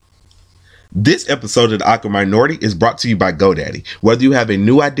This episode of The Awkward Minority is brought to you by GoDaddy. Whether you have a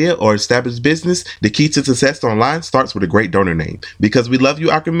new idea or established business, the key to success online starts with a great donor name. Because we love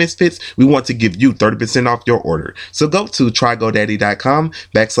you, Awkward Misfits, we want to give you 30% off your order. So go to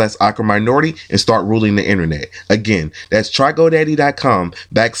trygodaddy.com/Awkward Minority and start ruling the internet. Again, that's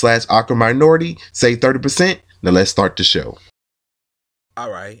trygodaddy.com/Awkward Minority. Save 30%. Now let's start the show. All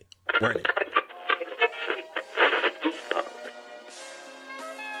right, run it.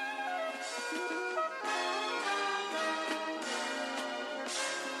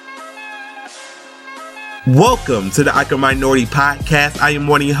 Welcome to the Awkward Minority Podcast. I am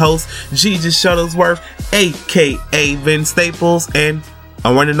one of your hosts, Jesus Shuttlesworth, aka Vin Staples, and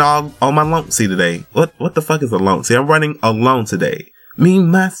I'm running all on my alone today. What the fuck is alone? See, I'm running alone today. Me,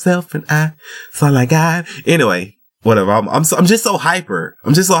 myself, and I. That's all I got. Anyway, whatever. I'm just so hyper.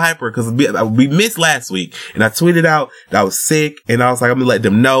 I'm just so hyper because we missed last week, and I tweeted out that I was sick, and I was like, I'm gonna let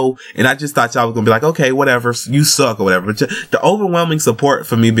them know, and I just thought y'all was gonna be like, okay, whatever, you suck or whatever. But the overwhelming support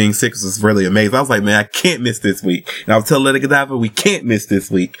for me being sick was really amazing. I was like, man, I can't miss this week, and I was telling Lady Godiva, we can't miss this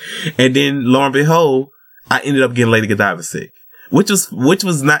week, and then lo and behold, I ended up getting Lady Godiva sick. Which is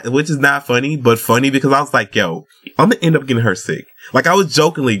not funny, but funny because I was like, yo, I'm gonna end up getting her sick. Like, I was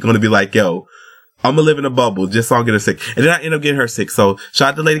jokingly gonna be like, yo, I'm gonna live in a bubble just so I don't get her sick. And then I end up getting her sick. So shout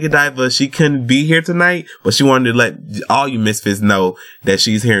out to Lady Godiva. She couldn't be here tonight, but she wanted to let all you misfits know that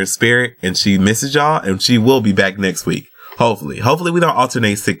she's here in spirit and she misses y'all and she will be back next week. Hopefully we don't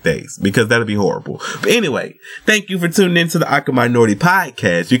alternate sick days because that'll be horrible. But anyway, thank you for tuning in to the Awkward Minority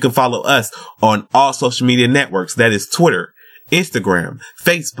Podcast. You can follow us on all social media networks. That is Twitter, Instagram,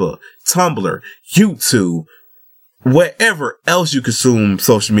 Facebook, Tumblr, YouTube, wherever else you consume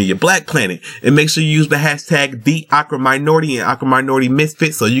social media, Black Planet, and make sure you use the hashtag #TheAwkwardMinority and Awkward Minority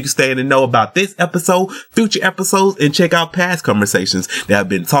Misfits so you can stay in the know about this episode, future episodes, and check out past conversations that have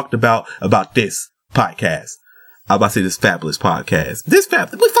been talked about this podcast. I'm about to say this fabulous podcast.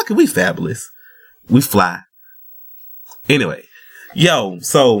 We fabulous. We fly. Anyway, yo,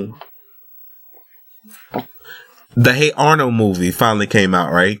 so the Hey Arnold movie finally came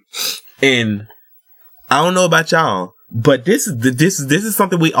out, right? And I don't know about y'all, but this is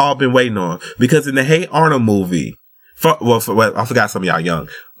something we all been waiting on because in the Hey Arnold movie, I forgot some of y'all young.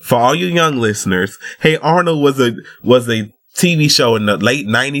 For all you young listeners, Hey Arnold was a TV show in the late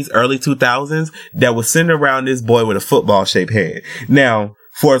 90s, early 2000s that was centered around this boy with a football shaped head. Now,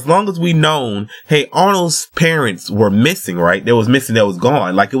 for as long as we known, Hey Arnold's parents were missing, right? They was missing, they was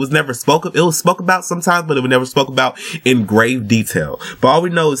gone. Like, it was never spoke about sometimes, but it was never spoke about in grave detail. But all we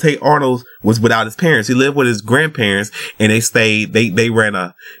know is Hey Arnold was without his parents. He lived with his grandparents and they ran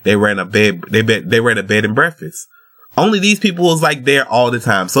a bed and breakfast. Only these people was like there all the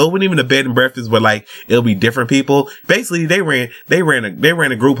time. So it wasn't even a bed and breakfast where like it'll be different people. Basically, they ran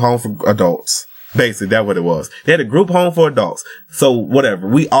a group home for adults. Basically, that's what it was. They had a group home for adults. So whatever.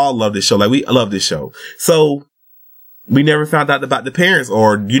 We all love this show. Like, we love this show. So we never found out about the parents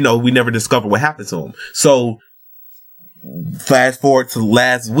or, we never discovered what happened to them. So fast forward to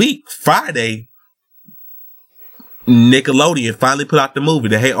last week, Friday, Nickelodeon finally put out the movie,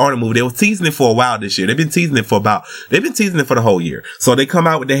 the Hey Arnold movie. They were teasing it for a while this year. They've been teasing it for the whole year. So they come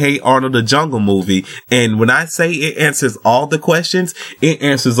out with the Hey Arnold, the Jungle movie. And when I say it answers all the questions, it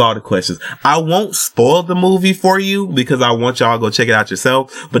answers all the questions. I won't spoil the movie for you because I want y'all to go check it out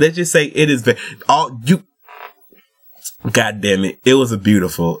yourself. But they just say it is God damn it. It was a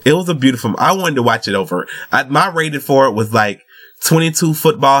beautiful, I wanted to watch it over. My rating for it was like 22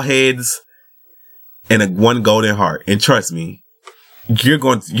 football heads and one golden heart. And trust me, you're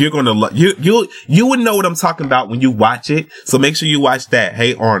going to love, you would know what I'm talking about when you watch it. So make sure you watch that.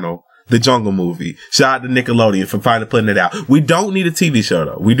 Hey Arnold, the Jungle movie. Shout out to Nickelodeon for finally putting it out. We don't need a TV show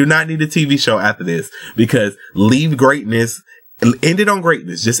though. We do not need a TV show after this because Leave Greatness, ended on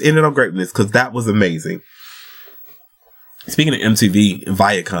greatness because that was amazing. Speaking of MTV,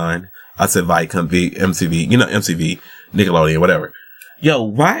 Viacom, I said Viacom, MTV, MTV, Nickelodeon, whatever.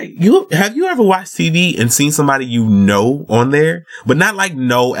 Yo, have you ever watched TV and seen somebody on there, but not like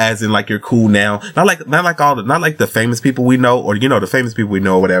know as in like you're cool now, not like the famous people we know or the famous people we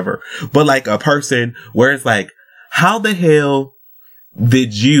know or whatever, but like a person where it's like, how the hell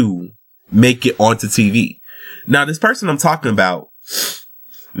did you make it onto TV? Now, this person I'm talking about,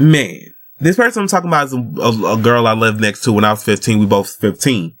 man, is a girl I lived next to when I was 15. We both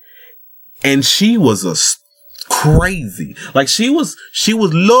 15, and she was crazy. Like, she was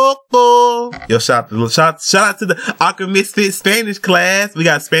local. Yo, shout out to the Awkward Misfit Spanish class. We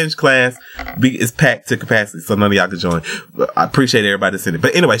got a Spanish class. It's packed to capacity, so none of y'all can join. But I appreciate everybody that's in it.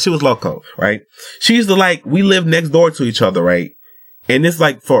 But anyway, she was local, right? She used to we lived next door to each other, right? And it's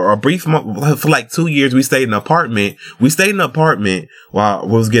like for a brief month, for like 2 years, we stayed in an apartment. We stayed in an apartment while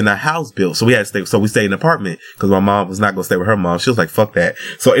we was getting a house built. So we had to stay. So we stayed in an apartment because my mom was not going to stay with her mom. She was like, fuck that.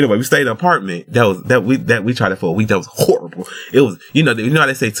 So anyway, we stayed in an apartment. We tried it for a week. That was horrible. It was, you know how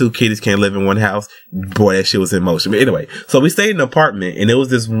they say 2 kiddies can't live in one house? Boy, that shit was in motion. But anyway, so we stayed in an apartment and it was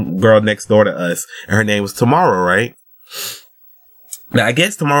this girl next door to us and her name was Tomorrow, right? Now, I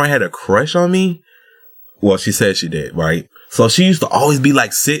guess Tomorrow had a crush on me. Well, she said she did, right? So she used to always be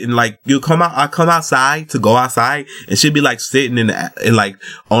like sitting, like I come outside to go outside and she'd be like sitting in like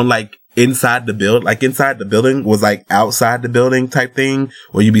on like inside the build, like inside the building was like outside the building type thing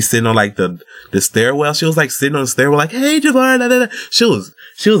where you'd be sitting on like the stairwell. She was like sitting on the stairwell like, hey, Javon, da, da, da. She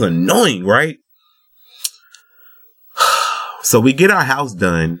was annoying, right? So we get our house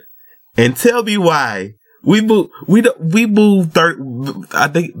done and tell me why. We moved. I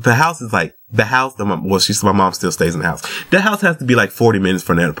think the house is like my mom still stays in the house. The house has to be like 40 minutes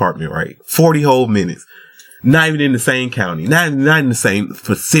from that apartment, right? 40 whole minutes. Not even in the same county. Not in the same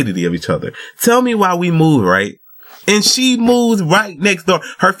vicinity of each other. Tell me why we moved, right? And she moves right next door.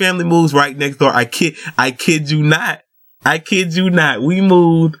 Her family moves right next door. I kid you not. We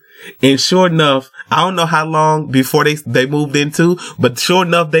moved. And sure enough, I don't know how long before they moved into, but sure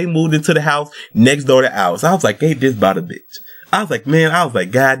enough, they moved into the house next door to ours. I was like, ain't this about a bitch? I was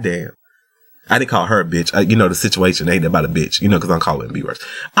like, goddamn. I didn't call her a bitch. The situation ain't about a bitch, because I'm calling B words.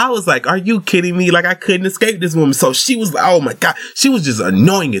 I was like, are you kidding me? Like, I couldn't escape this woman. So she was like, oh my God, she was just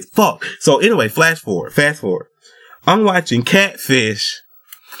annoying as fuck. So anyway, fast forward. I'm watching Catfish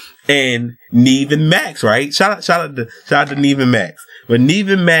and Neve and Max, right? Shout out to Neve and Max. When Neve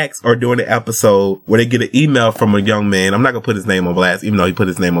and Max are doing an episode where they get an email from a young man, I'm not going to put his name on blast, even though he put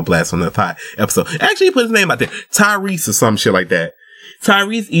his name on blast on the episode. Actually, he put his name out there. Tyrese or some shit like that.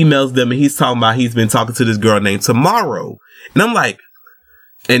 Tyrese emails them and he's talking about he's been talking to this girl named Tomorrow. And I'm like,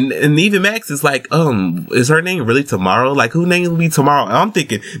 and Neve and Max is like, is her name really Tomorrow? Like, who name will be Tomorrow? And I'm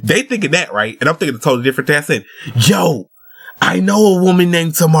thinking, they thinking that, right? And I'm thinking a totally different thing. I said, yo, I know a woman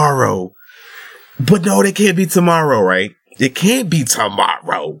named Tomorrow. But no, they can't be Tomorrow, right? It can't be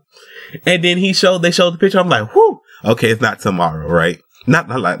Tomorrow. And then they showed the picture. I'm like, whoo, okay, it's not Tomorrow, right? Not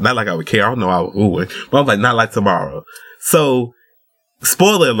like I would care. I don't know who would, but I'm like, not like Tomorrow. So,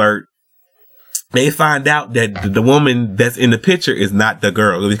 spoiler alert, they find out that the woman that's in the picture is not the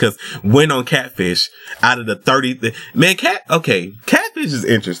girl because when on Catfish, out of the 30, Catfish is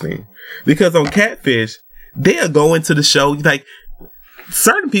interesting because on Catfish, they'll go into the show like,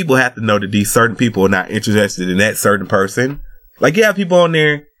 certain people have to know that these certain people are not interested in that certain person. Like, you have people on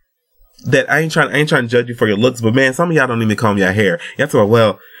there that I ain't trying to judge you for your looks, but man, some of y'all don't even comb your hair. You have to go,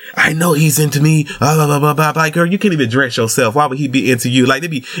 well, I know he's into me. Blah, blah, blah, blah, blah. Girl, you can't even dress yourself. Why would he be into you? Like,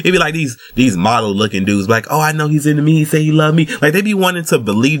 it'd be like these model looking dudes like, oh, I know he's into me. He say he love me. Like, they be wanting to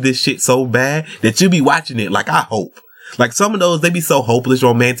believe this shit so bad that you be watching it. Like, I hope. Like, some of those, they be so hopeless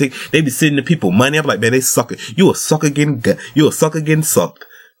romantic. They be sending the people money. I'm like, man, they sucker. You a sucker getting sucked.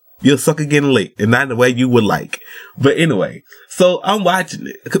 You're a sucker getting licked. And not in the way you would like. But anyway, so I'm watching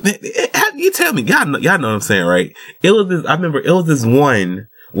it. You tell me, y'all know what I'm saying, right? I remember it was this one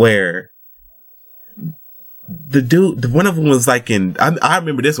where the dude, one of them was like I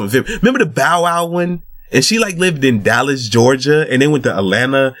remember this one. Remember the Bow Wow one? And she like lived in Dallas, Georgia, and they went to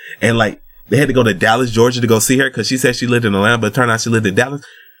Atlanta and like, they had to go to Dallas, Georgia to go see her because she said she lived in Atlanta, but it turned out she lived in Dallas.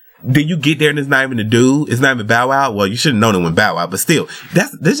 Then you get there and it's not even a dude. It's not even Bow Wow. Well, you should have known it when Bow Wow, but still,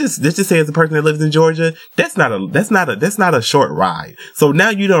 this just says the person that lives in Georgia. That's not a short ride. So now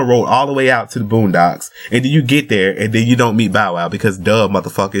you done rode all the way out to the boondocks and then you get there and then you don't meet Bow Wow because duh,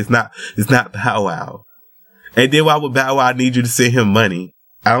 motherfucker, it's not Bow Wow. And then why would Bow Wow need you to send him money?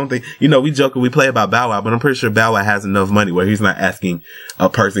 I don't think, we joke and we play about Bow Wow, but I'm pretty sure Bow Wow has enough money where he's not asking a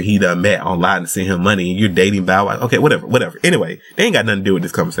person he done met online to send him money and you're dating Bow Wow. Okay, whatever. Anyway, they ain't got nothing to do with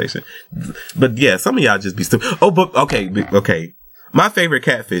this conversation. But yeah, some of y'all just be stupid. Oh, but okay. My favorite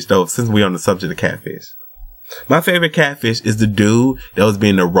Catfish though, since we're on the subject of Catfish, my favorite Catfish is the dude that was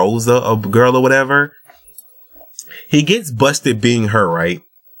being the Rosa of girl or whatever. He gets busted being her, right?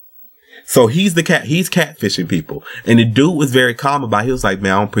 So he's catfishing people. And the dude was very calm about it. He was like,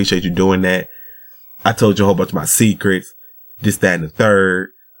 man, I don't appreciate you doing that. I told you a whole bunch of my secrets, this, that, and the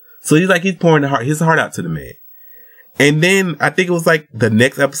third. So he's pouring his heart out to the man. And then I think it was like the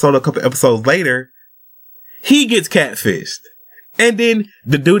next episode, a couple episodes later, he gets catfished. And then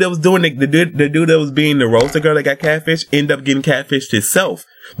the dude that was doing the dude that was being the roaster girl that got catfished ended up getting catfished himself.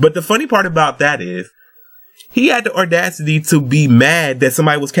 But the funny part about that is, he had the audacity to be mad that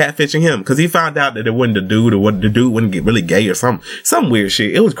somebody was catfishing him because he found out that it wasn't the dude, or what the dude wouldn't get really gay or some weird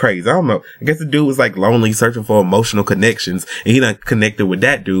shit. It was crazy. I don't know. I guess the dude was like lonely, searching for emotional connections, and he done connected with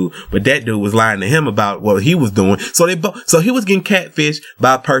that dude, but that dude was lying to him about what he was doing. So he was getting catfished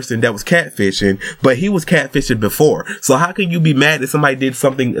by a person that was catfishing, but he was catfishing before. So how can you be mad that somebody did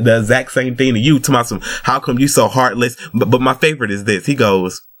something, the exact same thing to you? To myself, how come you so heartless? But my favorite is this. He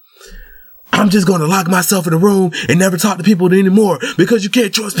goes, I'm just going to lock myself in a room and never talk to people anymore because you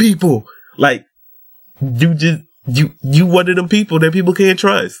can't trust people. Like, you one of them people that people can't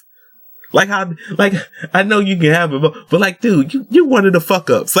trust. Like I know you can have it, but like, dude, you one of the fuck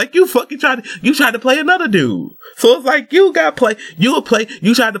ups. Like, you tried to play another dude. So it's like, you tried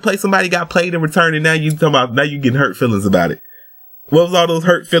to play somebody, got played in return, and now you getting hurt feelings about it. What was all those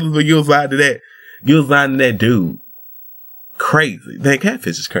hurt feelings when you was lying to that? You was lying to that dude. Crazy. That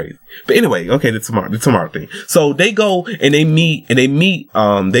catfish is crazy. But anyway, okay, the tomorrow thing. So they go and they meet,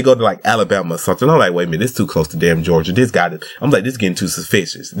 they go to like Alabama or something. I'm like, wait a minute, this is too close to damn Georgia. I'm like, this is getting too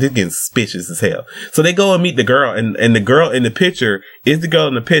suspicious. This is getting suspicious as hell. So they go and meet the girl, and the girl in the picture is the girl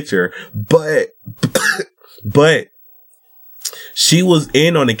in the picture, but she was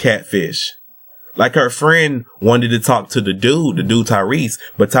in on the catfish. Like, her friend wanted to talk to the dude Tyrese,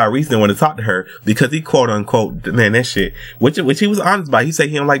 but Tyrese didn't want to talk to her because he quote unquote, man, that shit, which he was honest about. He said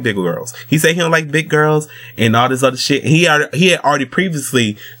he don't like big girls. He said he don't like big girls and all this other shit. He had already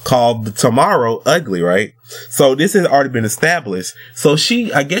previously called Tomorrow ugly, right? So this has already been established. So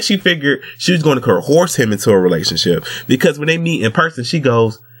I guess she figured she was going to coerce him into a relationship, because when they meet in person, she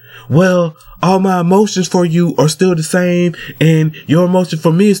goes, well, all my emotions for you are still the same, and your emotion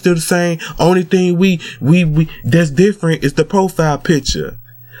for me is still the same. Only thing we that's different is the profile picture.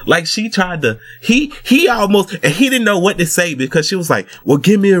 Like, she tried to, he almost, and he didn't know what to say, because she was like, well,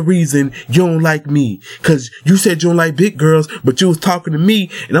 give me a reason you don't like me, because you said you don't like big girls, but you was talking to me.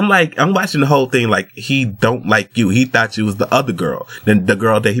 And I'm like, I'm watching the whole thing like, he don't like you. He thought you was the other girl, then the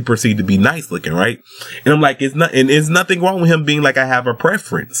girl that he perceived to be nice looking, right? And I'm like, it's nothing wrong with him being like, I have a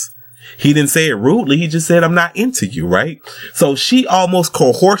preference. He didn't say it rudely. He just said, I'm not into you, right? So she almost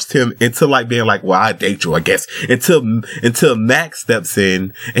coerced him into like being like, well, I date you, I guess, until Max steps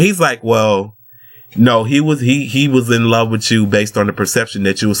in, and he's like, well, no, he was in love with you based on the perception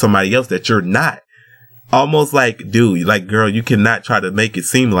that you were somebody else that you're not. Almost like, dude, like, girl, you cannot try to make it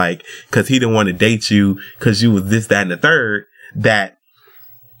seem like, cause he didn't want to date you cause you was this, that, and the third, that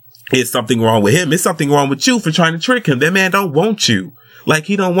it's something wrong with him. It's something wrong with you for trying to trick him. That man don't want you. Like,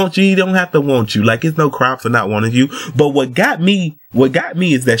 he don't want you. He don't have to want you. Like, it's no crime for not wanting you. But what got me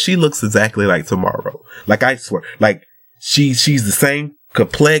is that she looks exactly like Tomorrow. Like, I swear, like, she's the same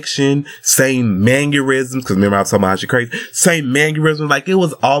complexion, same mannerisms. Cause remember I was talking about how she crazy. Same mannerisms. Like, it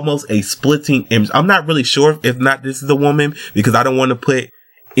was almost a splitting image. I'm not really sure if not this is a woman, because I don't want to put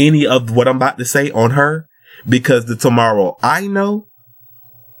any of what I'm about to say on her, because the Tomorrow I know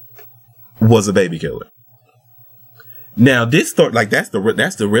was a baby killer. Now, this story, like, that's the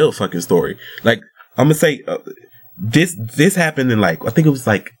real fucking story. Like, I'm gonna say, this happened in, like, I think it was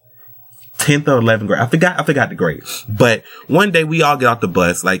like 10th or 11th grade. I forgot the grade. But one day we all get off the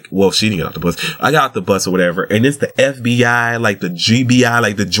bus, like, well, she didn't get off the bus. I got off the bus or whatever. And it's the FBI, like the GBI,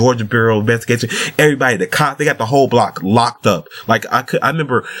 like the Georgia Bureau of Investigation. Everybody, the cops, they got the whole block locked up. Like, I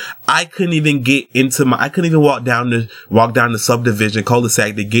remember I couldn't even walk down the subdivision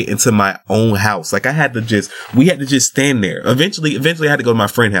cul-de-sac to get into my own house. Like, we had to just stand there. Eventually I had to go to my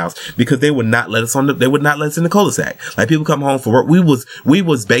friend's house because they would not let us in the cul-de-sac. Like, people come home from work. We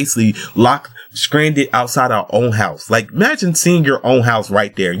was basically stranded outside our own house. Like, imagine seeing your own house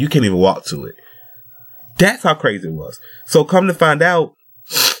right there. You can't even walk to it. That's how crazy it was. So come to find out,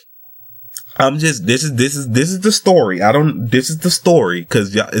 this is the story. This is the story,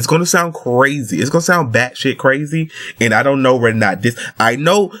 because it's going to sound crazy. It's going to sound batshit crazy. And I don't know whether or not I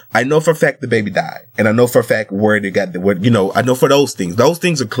know for a fact the baby died. And I know for a fact where they got I know for those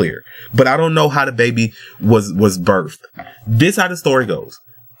things are clear, but I don't know how the baby was birthed. This how the story goes.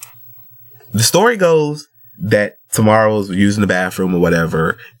 The story goes that Tomorrow was using the bathroom or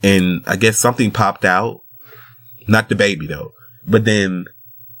whatever, and I guess something popped out. Not the baby though, but then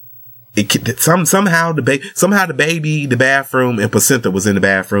somehow the baby, the bathroom, and placenta was in the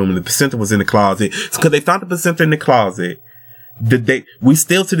bathroom, and the placenta was in the closet. Because they found the placenta in the closet. We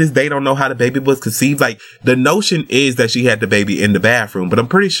still to this day don't know how the baby was conceived. Like, the notion is that she had the baby in the bathroom, but I'm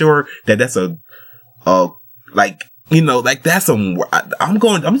pretty sure that that's that's I'm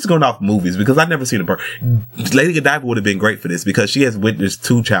just going off movies, because I've never seen a birth. Lady Godiva would have been great for this, because she has witnessed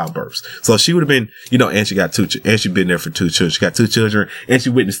 2 childbirths. So she would have been, and she got and she's been there for 2 children. She got 2 children, and she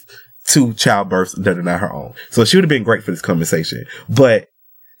witnessed 2 childbirths that are not her own. So she would have been great for this conversation. But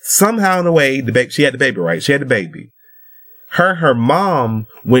somehow in a way, she had the baby, right? She had the baby. Her mom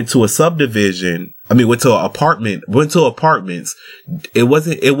went to a subdivision. Went to apartments. It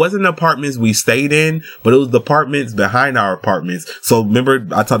wasn't apartments we stayed in, but it was the apartments behind our apartments. So remember,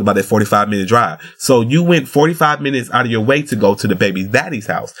 I talked about that 45-minute drive. So you went 45 minutes out of your way to go to the baby daddy's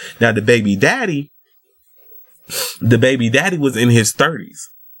house. Now the baby daddy was in his 30s.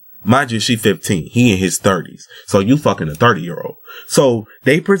 Mind you, she 15. He in his 30s. So you fucking a 30-year-old. So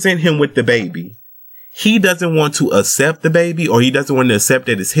they present him with the baby. He doesn't want to accept the baby, or he doesn't want to accept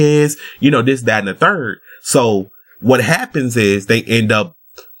that it's his, this, that, and the third. So what happens is they end up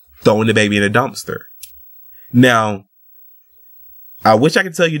throwing the baby in a dumpster. Now, I wish I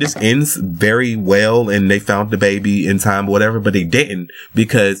could tell you this ends very well and they found the baby in time or whatever, but they didn't,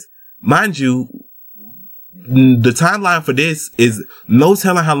 because, mind you, the timeline for this is no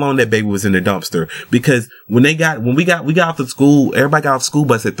telling how long that baby was in the dumpster, because when we got off the school, everybody got off school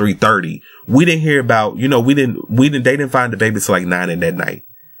bus at 3:30. We didn't hear about, they didn't find the baby till like 9 that night.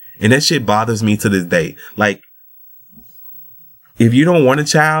 And that shit bothers me to this day. Like, if you don't want a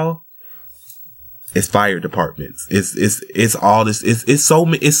child, it's fire departments. It's all this. It's so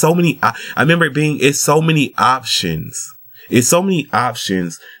many. I remember it being, it's so many options. It's so many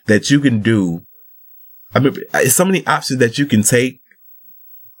options that you can do. It's so many options that you can take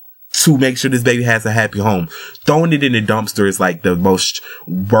to make sure this baby has a happy home. Throwing it in the dumpster is like the most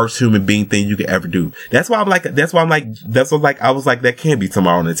worst human being thing you could ever do. I was like, that can't be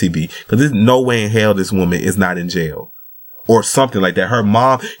tomorrow on the TV, because there's no way in hell this woman is not in jail or something like that. Her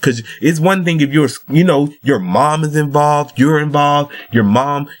mom, because it's one thing if your mom is involved, you're involved, your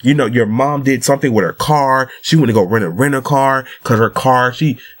mom did something with her car. She went to go rent a car because her car,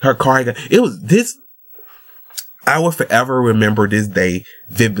 I will forever remember this day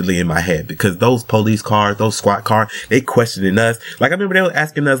vividly in my head, because those police cars, those SWAT cars, they questioning us. Like, I remember they were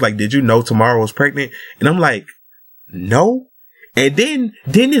asking us, like, did you know Tamara was pregnant? And I'm like, no. And then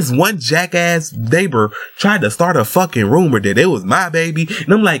this one jackass neighbor tried to start a fucking rumor that it was my baby.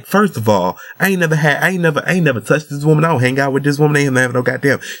 And I'm like, first of all, I ain't never touched this woman. I don't hang out with this woman. I ain't have no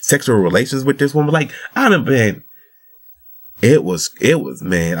goddamn sexual relations with this woman. Like, it was,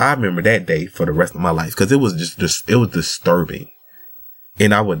 man, I remember that day for the rest of my life, because it was disturbing.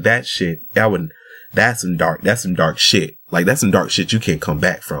 And that's some dark shit. Like, that's some dark shit you can't come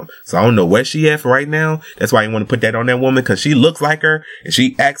back from. So I don't know where she at for right now. That's why I want to put that on that woman, because she looks like her and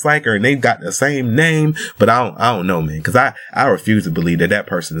she acts like her and they got the same name. But I don't know, man, because I refuse to believe that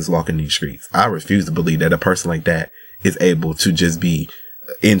person is walking these streets. I refuse to believe that a person like that is able to just be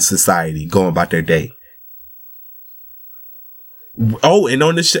in society going about their day. Oh, and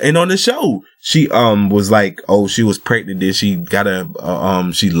on the show, she was like, oh, she was pregnant, then she got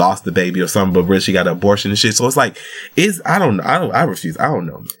she lost the baby or something, but really she got an abortion and shit. So it's like, I refuse. I don't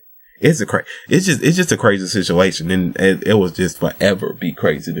know, man. It's just a crazy situation, and it was just forever be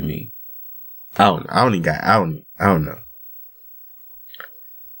crazy to me. I don't know.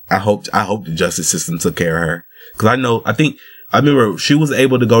 I hope the justice system took care of her, because I remember she was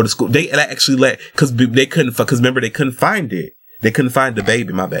able to go to school. They actually because they couldn't find it. They couldn't find the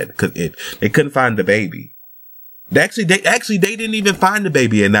baby. My bad. They couldn't find the baby. They didn't even find the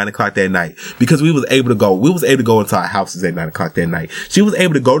baby at 9:00 that night, because we was able to go into our houses at 9:00 that night. She was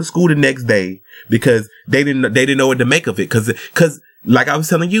able to go to school the next day because they didn't know what to make of it. Cause like I was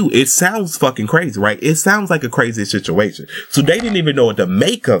telling you, it sounds fucking crazy, right? It sounds like a crazy situation. So they didn't even know what to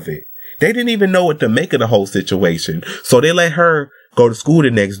make of it. They didn't even know what to make of the whole situation. So they let her go to school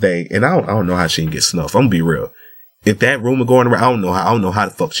the next day. And I don't know how she can get snuffed. I'm gonna be real. If that rumor going around, I don't know how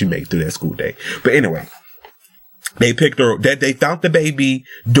the fuck she made it through that school day. But anyway, they picked her. They found the baby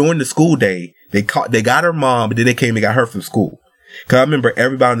during the school day. They got her mom, but then they came and got her from school. Cause I remember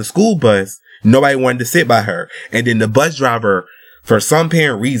everybody on the school bus, nobody wanted to sit by her. And then the bus driver, for some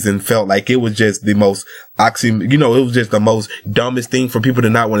apparent reason, felt like it was just the most it was just the most dumbest thing for people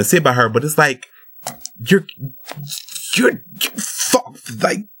to not want to sit by her. But it's like, you're fucked.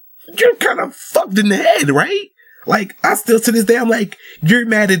 Like, you're kind of fucked in the head, right? Like, I still to this day, I'm like, you're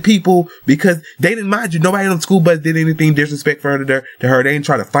mad at people because they didn't mind you. Nobody on the school bus did anything disrespectful to her. They ain't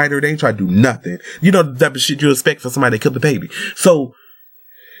try to fight her. They ain't try to do nothing. You know, the type of shit you expect from somebody that killed the baby. So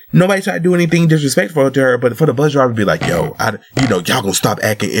nobody tried to do anything disrespectful to her, but for the bus driver to be like, yo, y'all gonna stop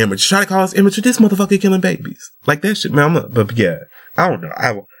acting immature. Try to call us immature. This motherfucker killing babies. Like that shit, man. But yeah, I don't know.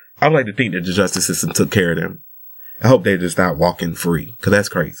 I would like to think that the justice system took care of them. I hope they're just not walking free, because that's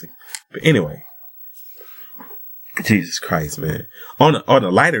crazy. But anyway. Jesus Christ, man. On a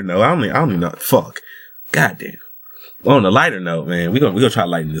lighter note, I don't even know. Fuck. Goddamn. On a lighter note, man, we're gonna try to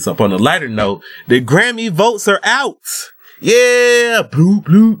lighten this up. On a lighter note, the Grammy votes are out. Yeah, bloop,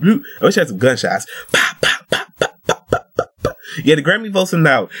 bloop, bloop. I wish I had some gunshots. Pop, pop, pop, pop, pop, pop, pop, pop. Yeah, the Grammy votes are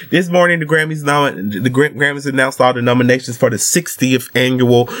out. This morning, the Grammys announced all the nominations for the 60th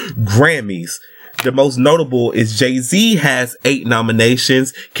annual Grammys. The most notable is Jay-Z has 8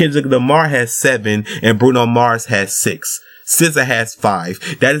 nominations, Kendrick Lamar has 7, and Bruno Mars has 6. SZA has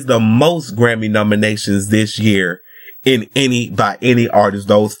 5. That is the most Grammy nominations this year by any artist.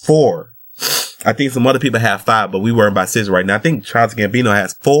 Those 4. I think some other people have 5, but we weren't by SZA right now. I think Childish Gambino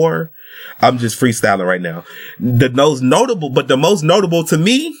has 4. I'm just freestyling right now. The most notable to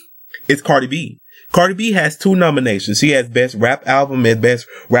me is Cardi B. Cardi B has 2 nominations. She has Best Rap Album and Best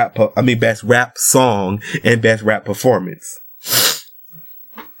Rap Song and Best Rap Performance.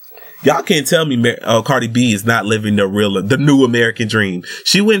 Y'all can't tell me Cardi B is not living the new American dream.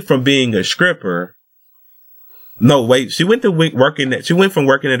 She went from being a stripper. No, wait. She went from working at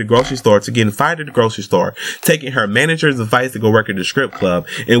a grocery store to getting fired at the grocery store, taking her manager's advice to go work at the strip club,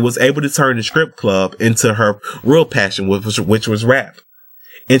 and was able to turn the strip club into her real passion, which was rap.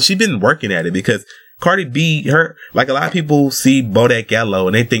 And she's been working at it because Cardi B, like a lot of people see Bodak Yellow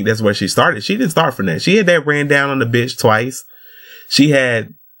and they think that's where she started. She didn't start from that. She had that ran down on the bitch twice. She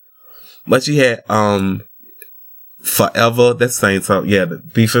had Forever. That's the same song. Yeah,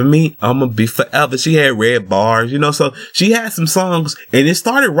 Be For Me, I'ma Be Forever. She had Red Bars, so she had some songs and it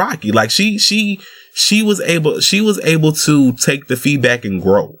started rocky. Like she was able to take the feedback and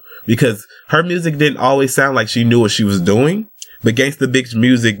grow because her music didn't always sound like she knew what she was doing. But Gangsta Bitch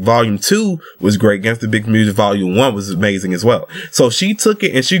Music Volume 2 was great. Gangsta Bitch Music Volume 1 was amazing as well. So she took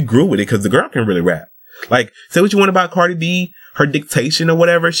it and she grew with it because the girl can really rap. Like, say what you want about Cardi B, her dictation or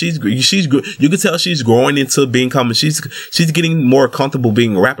whatever, she's good. You can tell she's growing into she's getting more comfortable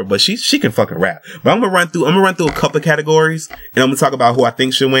being a rapper, but she can fucking rap. But I'm gonna run through a couple of categories and I'm gonna talk about who I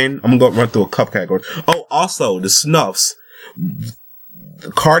think should win. I'm gonna run through a couple categories. Oh, also the snuffs.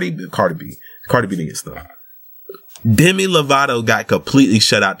 Cardi B didn't get snuffed. Demi Lovato got completely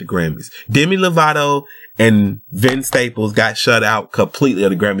shut out the Grammys. Demi Lovato and Vince Staples got shut out completely of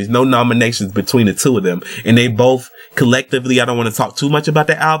the Grammys. No nominations between the two of them. And they both collectively, I don't want to talk too much about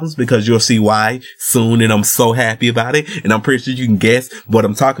their albums because you'll see why soon. And I'm so happy about it. And I'm pretty sure you can guess what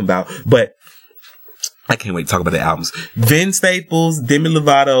I'm talking about. But I can't wait to talk about the albums. Vince Staples, Demi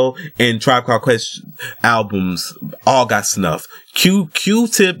Lovato, and Tribe Called Quest albums all got snuffed.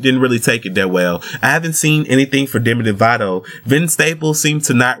 Q-Tip didn't really take it that well. I haven't seen anything for Demi Lovato. Vince Staples seemed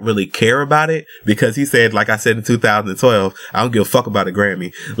to not really care about it because he said, like I said in 2012, I don't give a fuck about a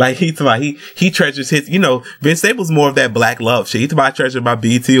Grammy. Like he treasures his, Vince Staples more of that black love shit. He talking about treasuring my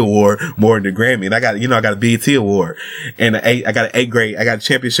BET award more than the Grammy. And I got a BET award and I got a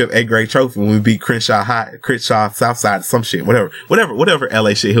championship A grade trophy when we beat Crenshaw Southside, some shit, whatever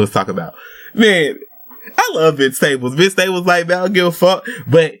LA shit he was talking about. Man, I love Vince Staples. Vince Staples like, man, I don't give a fuck,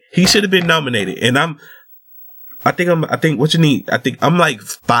 but he should have been nominated. And I think what you need, I think I'm like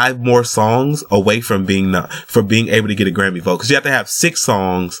 5 more songs away from being able to get a Grammy vote. Cause you have to have 6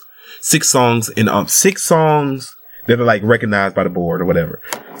 songs that are like recognized by the board or whatever.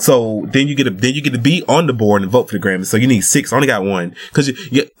 So then you get to be on the board and vote for the Grammy. So you need 6. I only got 1.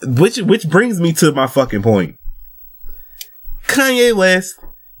 Which brings me to my fucking point. Kanye West,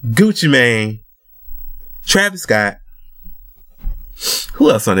 Gucci Mane, Travis Scott.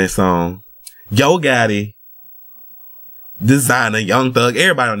 Who else on that song? Yo Gotti, Designer, Young Thug,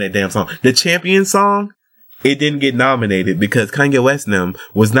 everybody on that damn song. The Champion song, it didn't get nominated because Kanye West and them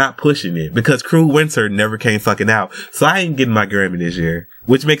was not pushing it because Cruel Winter never came fucking out. So I ain't getting my Grammy this year,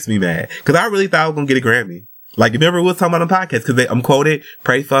 which makes me mad because I really thought I was gonna get a Grammy. Like, remember we was talking about on the podcast because I'm quoted,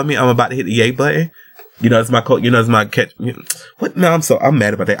 pray for me, I'm about to hit the yay button. It's my quote, it's my catch. What? No, I'm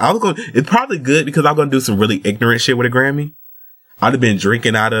mad about that. It's probably good because I'm going to do some really ignorant shit with a Grammy. I'd have been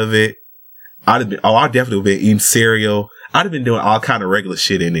drinking out of it. I definitely would have been eating cereal. I'd have been doing all kind of regular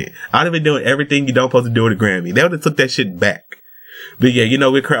shit in it. I'd have been doing everything you don't supposed to do with a Grammy. They would have took that shit back. But yeah,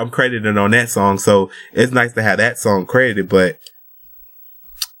 I'm credited on that song. So it's nice to have that song credited, but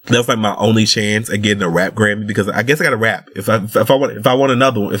that was like my only chance at getting a rap Grammy because I guess I got to rap. If I want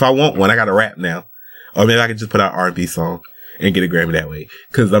another one, if I want one, I got to rap now. Or maybe I could just put out an R&B song and get a Grammy that way.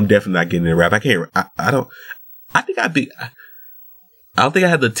 Cause I'm definitely not getting a rap. I don't think I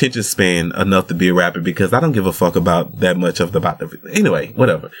have the attention span enough to be a rapper because I don't give a fuck about that much anyway,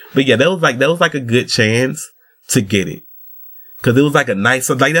 whatever. But yeah, that was like a good chance to get it. Cause it was like a nice,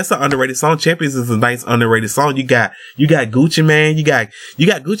 like that's an underrated song. Champions is a nice underrated song. You got Gucci Mane, you got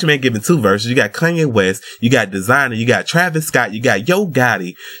Gucci Mane giving 2 verses. You got Kanye West, you got Designer, you got Travis Scott, you got Yo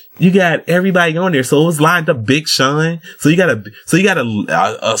Gotti. you got everybody on there. So it was lined up Big Sean. So you got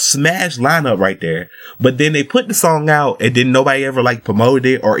a smash lineup right there. But then they put the song out and then nobody ever like promoted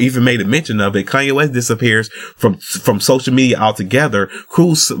it or even made a mention of it. Kanye West disappears from social media altogether.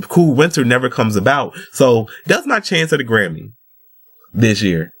 Cool Winter never comes about. So that's my chance at a Grammy this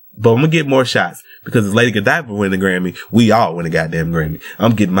year. But I'm gonna get more shots because if Lady Godiva win the Grammy, we all win a goddamn Grammy.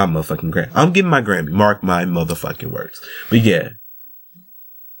 I'm getting my motherfucking Grammy. I'm getting my Grammy. Mark my motherfucking words. But yeah.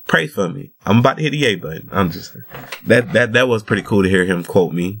 Pray for me. I'm about to hit the yay button. I'm just that was pretty cool to hear him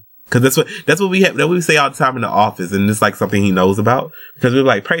quote me, because that's what we have. That we say all the time in the office, and it's like something he knows about. Because we're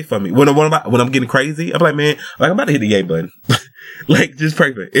like, pray for me when I'm getting crazy. I'm like, man, I'm about to hit the yay button. Like, just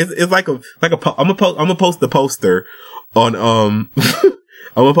pray for me. It's like I'm gonna post the poster on I'm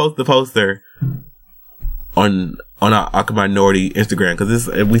gonna post the poster on our Awkward Minority Instagram, because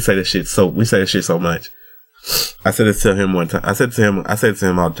we say this shit so much. I said it to him one time. I said it to him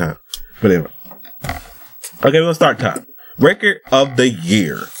all the time. But anyway. Okay, we're gonna start top. Record of the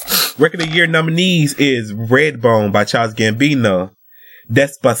year. Record of the year nominees is Redbone by Childish Gambino.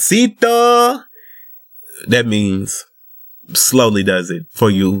 Despacito. That means slowly does it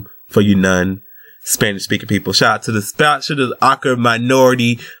for you non-Spanish speaking people. Shout out to the Awkward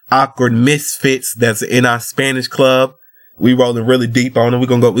Minority, Awkward Misfits that's in our Spanish club. We rolling really deep on them. We're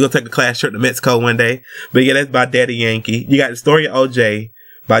gonna take a class trip to Mexico one day. But yeah, that's by Daddy Yankee. You got The Story of OJ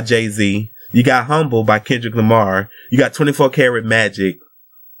by Jay-Z. You got Humble by Kendrick Lamar. You got 24 Karat Magic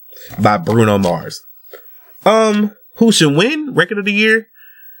by Bruno Mars. Who should win Record of the Year?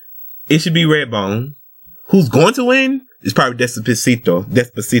 It should be Redbone. Who's going to win? It's probably Despacito.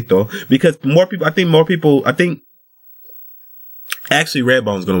 Because I think actually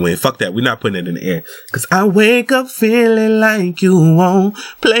Redbone's gonna win. Fuck that. We're not putting it in the air. Cause I wake up feeling like you won't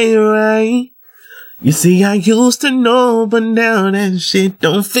play right. You see, I used to know, but now that shit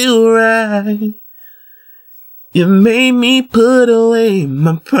don't feel right. You made me put away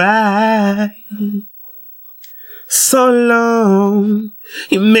my pride. So long.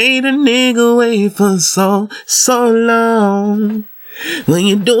 You made a nigga wait for so long. When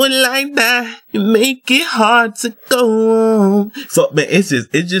you do it like that, you make it hard to go on. So, man, it's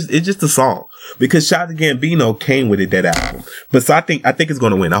just a song, because Childish Gambino came with it, that album. But so I think it's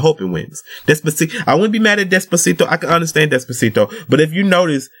gonna win. I hope it wins. Despacito. I wouldn't be mad at Despacito. I can understand Despacito, but if you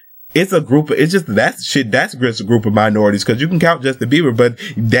notice, that's just a group of minorities, because you can count Justin Bieber, but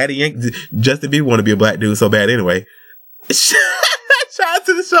Justin Bieber want to be a black dude so bad anyway. Shout out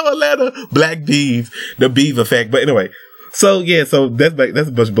to the show Atlanta, Black Bees, the Beav effect. But anyway. So yeah, so that's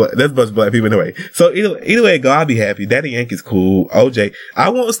a bunch of black people anyway. So either way it go, I'll be happy. Daddy Yankee's cool. OJ, I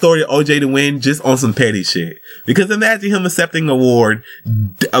want a Story of OJ to win just on some petty shit. Because imagine him accepting an award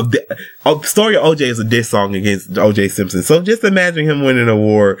Story of OJ is a diss song against OJ Simpson. So just imagine him winning an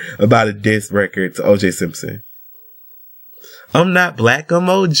award about a diss record to OJ Simpson. I'm not black, I'm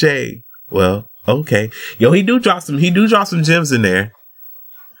OJ. Well, okay. Yo, he do drop some gems in there.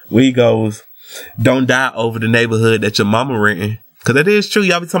 Where he goes, don't die over the neighborhood that your mama renting. Cause that is true.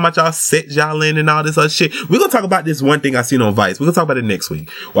 Y'all be talking about y'all set y'all in and all this other shit. We're gonna talk about this one thing I seen on Vice. We're gonna talk about it next week.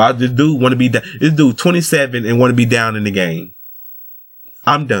 Well, this dude 27 and want to be down in the game.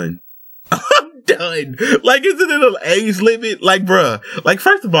 I'm done. I'm done. Like, isn't it an age limit? Like, bruh. Like,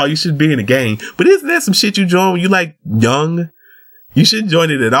 first of all, you should be in the game. But isn't that some shit you join when you like young? You shouldn't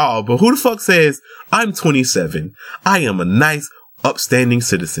join it at all. But who the fuck says, I'm 27. I am a nice, upstanding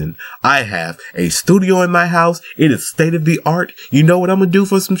citizen. I have a studio in my house. It is state of the art. You know what I'm gonna do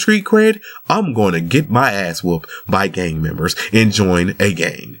for some street cred? I'm gonna get my ass whooped by gang members and join a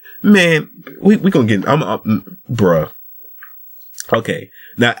gang. Man, we gonna get, bruh. Okay.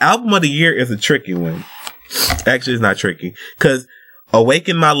 Now, album of the year is a tricky one. Actually, it's not tricky. Cause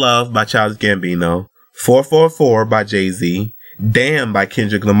Awaken My Love by Childish Gambino, 444 by Jay-Z, Damn by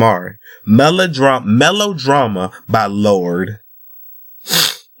Kendrick Lamar, Melodrama by Lorde.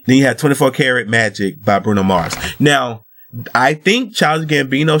 Then you have 24 Karat Magic by Bruno Mars. Now, I think Childish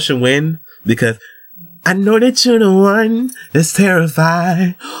Gambino should win because I know that you're the one that's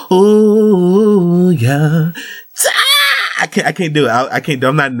terrified. Ooh, yeah. I can't do it.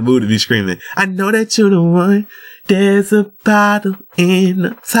 I'm not in the mood to be screaming. I know that you're the one. There's a bottle in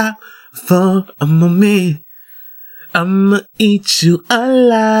the top for a moment. I'ma eat you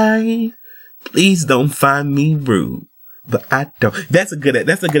alive. Please don't find me rude. But I don't. That's a good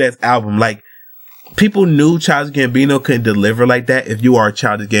ass album. Like, people knew Childish Gambino couldn't deliver like that if you are a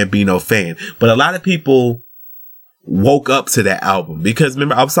Childish Gambino fan. But a lot of people woke up to that album because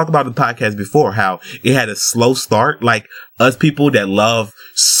remember, I was talking about the podcast before how it had a slow start. Like, us people that love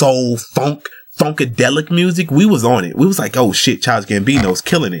soul, funk funkadelic music, we was on it. We was like, oh shit, Childish Gambino's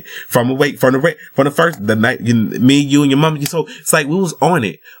killing it from the first the night, me, you, and your mom. So it's like we was on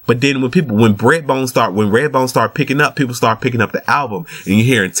it. But then when Redbone start picking up, people start picking up the album, and you're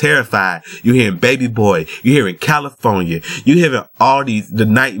hearing Terrified, you're hearing Baby Boy, you're hearing California, you're hearing all these, the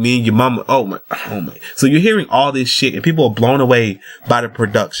night me and your mama. Oh my. So you're hearing all this shit, and people are blown away by the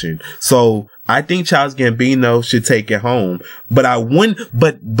production. So I think Childish Gambino should take it home, but I wouldn't.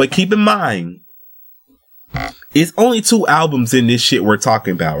 But keep in mind, it's only 2 albums in this shit we're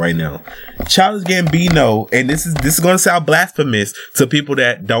talking about right now. Childish Gambino, and this is gonna sound blasphemous to people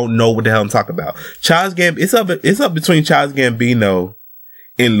that don't know what the hell I'm talking about. It's up between Childish Gambino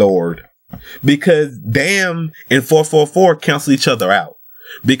and Lorde, because Damn and 444 cancel each other out.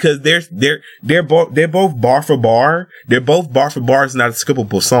 Because they're both bar for bar. They're both bar for bar. It's not a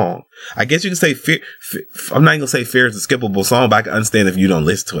skippable song. I guess you can say I'm not even gonna say Fear is a skippable song, but I can understand if you don't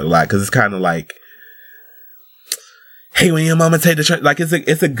listen to it a lot, because it's kind of like, hey, when your mama take the church, like it's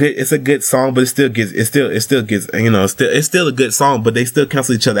a good song, but it still gets, it's still a good song, but they still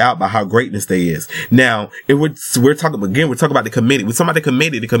cancel each other out by how greatness they is. Now, if we're talking about the committee. We're talking about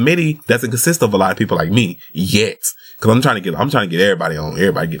the committee doesn't consist of a lot of people like me yet. Cause I'm trying to get everybody on,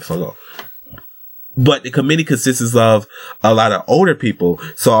 everybody get the fuck off. But the committee consists of a lot of older people.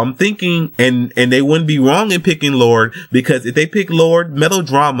 So I'm thinking, and they wouldn't be wrong in picking Lorde, because if they pick Lorde,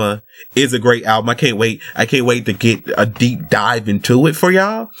 Melodrama is a great album. I can't wait to get a deep dive into it for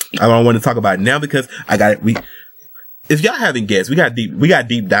y'all. I don't want to talk about it now because if y'all haven't guessed, we got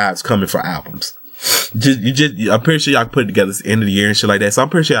deep dives coming for albums. I'm pretty sure y'all can put it together. It's the end of the year and shit like that. So I'm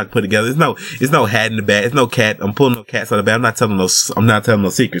pretty sure y'all can put it together. It's no hat in the bag. It's no cat. I'm pulling no cats out of the bag. I'm not telling no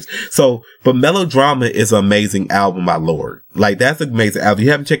secrets. So, but Melodrama is an amazing album by Lorde. Like, that's an amazing album. If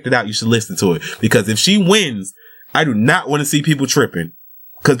you haven't checked it out, you should listen to it, because if she wins, I do not want to see people tripping.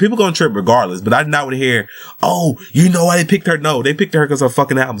 Cause people gonna trip regardless, but I do not want to hear, oh, you know why they picked her? No, they picked her because her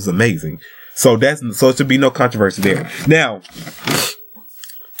fucking album is amazing. So it should be no controversy there. Now,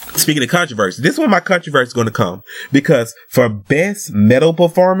 speaking of controversy, this is where my controversy is going to come, because for best metal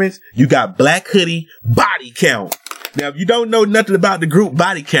performance, you got Black Hoodie, Body Count. Now, if you don't know nothing about the group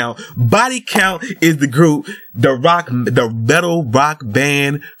Body Count is the group, the metal rock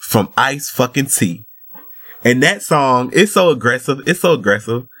band from Ice fucking T. And that song is so aggressive. It's so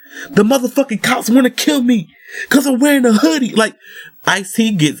aggressive. The motherfucking cops want to kill me because I'm wearing a hoodie. Like,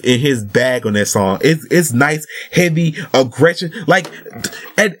 Ice-T gets in his bag on that song. It's nice, heavy aggression. Like,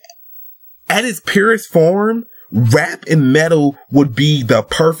 at its purest form, rap and metal would be the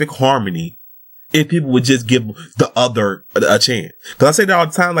perfect harmony if people would just give the other a chance. Because I say that all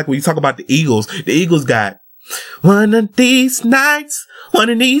the time, like when you talk about the Eagles got, one of these nights, one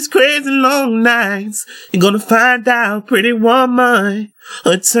of these crazy long nights, you're gonna find out, pretty woman,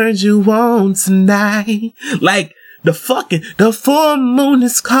 what turns you on tonight. Like, the full moon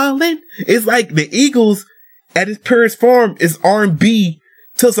is calling. It's like the Eagles at its purest form is R&B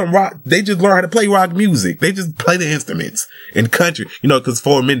to some rock. They just learn how to play rock music. They just play the instruments and country, cause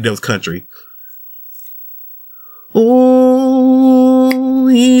for a minute there was country. Oh,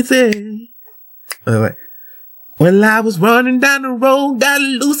 easy. Well, I was running down the road, got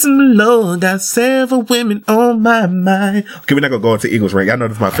loose in the low, got several women on my mind. Okay, we're not gonna go into Eagles rank. Y'all know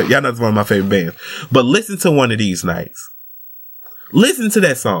this is one of my favorite bands. But listen to One of These Nights. Listen to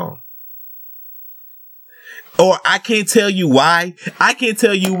that song. Or I Can't Tell You Why. I Can't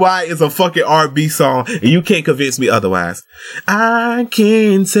Tell You Why is a fucking R&B song, and you can't convince me otherwise. I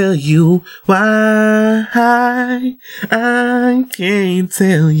can't tell you why. I can't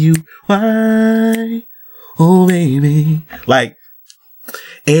tell you why. Oh, baby. Like,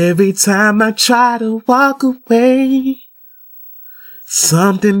 every time I try to walk away,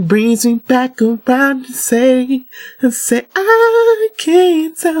 something brings me back around to say, I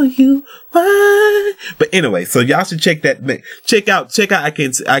can't tell you why. But anyway, so y'all should check that. Check out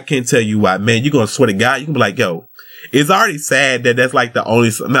I Can't Tell You Why. Man, you're going to swear to God, you can be like, yo, it's already sad that that's like the only,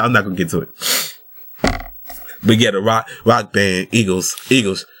 I'm not going to get to it. But yeah, the rock band, Eagles.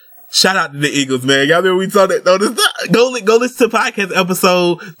 Shout out to the Eagles, man. Y'all remember we told that? Go listen to podcast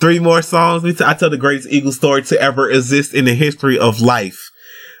episode 3 more songs. I tell the greatest Eagles story to ever exist in the history of life.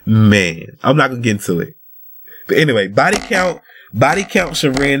 Man, I'm not gonna get into it. But anyway, Body Count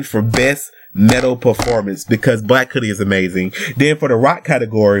should win for best metal performance because Black Hoodie is amazing. Then for the rock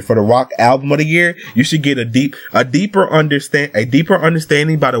category, for the rock album of the year, you should get a deeper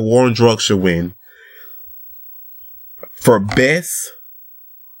understanding by the War on Drugs should win. For best,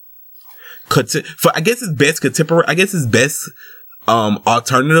 I guess it's best contemporary. I guess it's best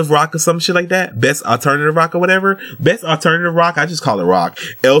alternative rock or some shit like that. Best alternative rock or whatever. Best alternative rock, I just call it rock.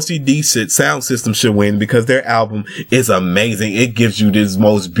 LCD Sound System should win because their album is amazing. It gives you this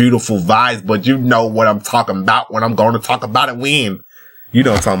most beautiful vibes, but you know what I'm talking about when I'm going to talk about it when. You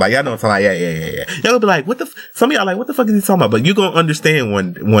know what I'm talking about. Y'all know what I'm talking about. Yeah. Y'all gonna be like, some of y'all like, what the fuck is he talking about? But you gonna understand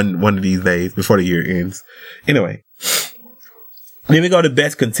one of these days before the year ends. Anyway. Then we go to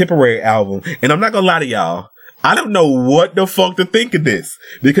best contemporary album. And I'm not gonna lie to y'all. I don't know what the fuck to think of this.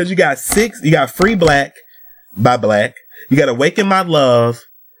 Because you got Free Black by Black. You got Awaken My Love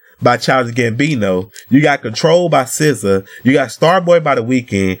by Childish Gambino. You got Control by SZA. You got Starboy by The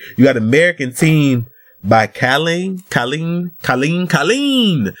Weeknd. You got American Team by Colleen.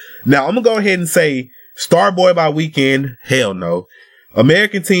 Now, I'm gonna go ahead and say Starboy by Weeknd, hell no.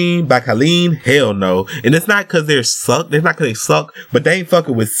 American Team by Colleen, hell no. And it's not because they suck, but they ain't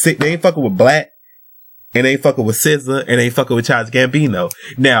fucking with Black, and they ain't fucking with SZA, and they ain't fucking with Childish Gambino.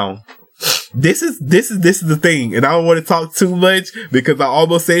 Now, this is the thing, and I don't want to talk too much because I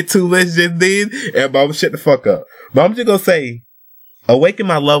almost said too much just then, and I'm gonna shut the fuck up. But I'm just gonna say, Awaken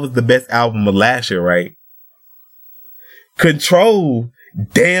My Love was the best album of last year, right? Control,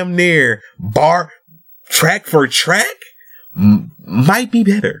 damn near track for track, might be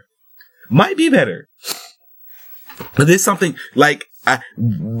better. But there's something like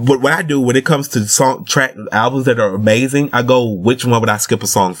what I do when it comes to track albums that are amazing. I go, which one would I skip a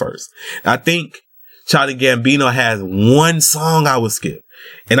song first? I think Childish Gambino has one song I would skip.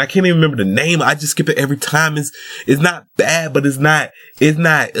 And I can't even remember the name. I just skip it every time. It's not bad, but it's not,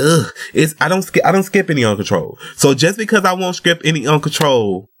 I don't skip any on Control. So just because I won't skip any on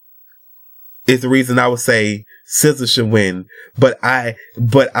Control is the reason I would say SZA should win. But I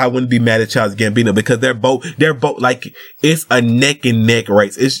wouldn't be mad at Childish Gambino because they're both like, it's a neck and neck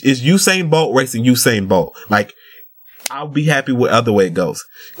race. It's Usain Bolt racing Usain Bolt. Like, I'll be happy with other way it goes.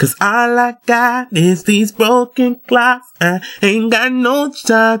 Cause all I got is these broken clocks. I ain't got no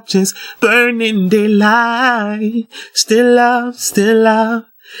job, just burning daylight. Still love.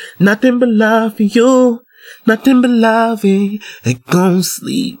 Nothing but love for you. Nothing but love. Ain't gon'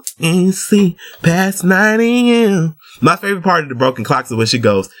 sleep and see past 9 a.m. My favorite part of the broken clocks is when she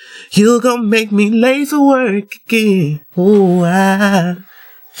goes, you gon' make me late for work again. Ooh,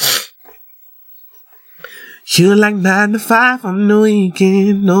 you like 9 to 5 on the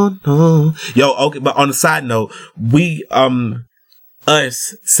weekend, no. Yo, okay, but on the side note, we,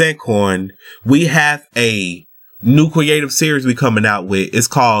 Sancorn, we have a new creative series we coming out with. It's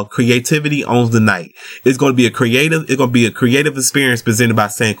called Creativity Owns the Night. It's going to be a creative experience presented by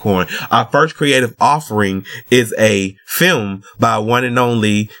Sancorn. Our first creative offering is a film by one and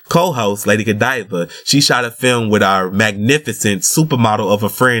only co-host, Lady Godiva. She shot a film with our magnificent supermodel of a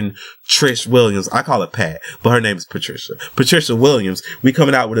friend, Trish Williams. I call her Pat, but her name is Patricia. Patricia Williams. We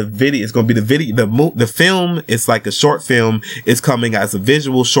coming out with a video. It's going to be the film. It's like a short film. It's coming as a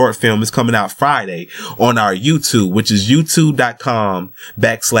visual short film. It's coming out Friday on our YouTube, which is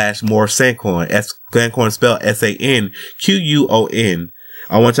youtube.com/more Sancorn. Sancorn spelled SANQUON.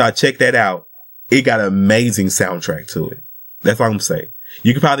 I want y'all to check that out. It got an amazing soundtrack to it. That's all I'm saying.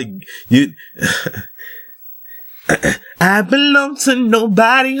 You could probably, I belong to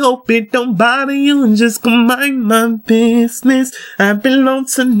nobody, hope it don't bother you, and just go mind my business. I belong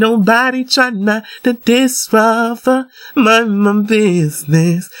to nobody, try not to disrupt, mind my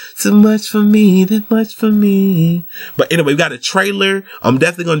business. Too much for me, that much for me. But anyway, we got a trailer. I'm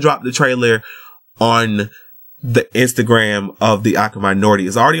definitely gonna drop the trailer on the Instagram of the Awkward Minority.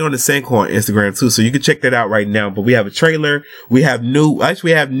 It's already on the Sancorn Instagram too, so you can check that out right now. But we have a trailer. We have new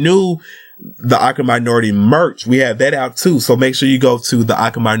the Awkward Minority merch. We have that out too. So make sure you go to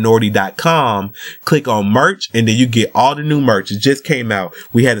theawkwardminority.com, click on merch, and then you get all the new merch. It just came out.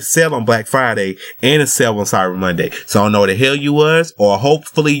 We had a sale on Black Friday and a sale on Cyber Monday. So I don't know where the hell you was, or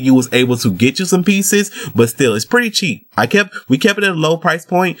hopefully you was able to get you some pieces, but still, it's pretty cheap. We kept it at a low price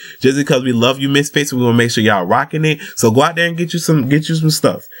point just because we love you Misfits. We want to make sure y'all rocking it. So go out there and get you some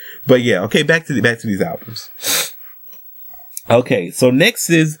stuff. But yeah, okay, back to these albums. Okay, so next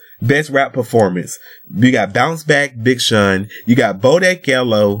is Best Rap Performance. You got Bounce Back, Big Sean. You got Bodak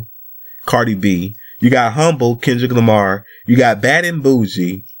Yellow, Cardi B. You got Humble, Kendrick Lamar. You got Bad and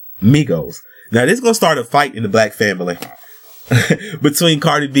Bougie, Migos. Now this is going to start a fight in the Black family between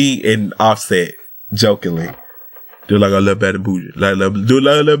Cardi B and Offset, jokingly. Do like a little Bad and Bougie. Do like a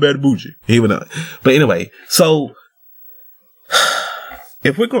little Bad and Bougie. He went up. But anyway, so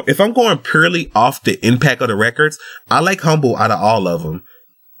if I'm going purely off the impact of the records, I like Humble out of all of them.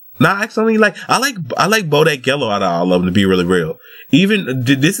 Nah, actually, I like Bodak Yellow out of all of them, to be really real. Even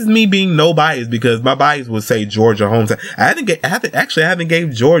this is me being no bias, because my bias would say Georgia hometown. I haven't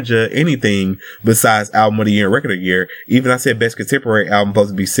gave Georgia anything besides album of the year and record of the year. Even I said best contemporary album supposed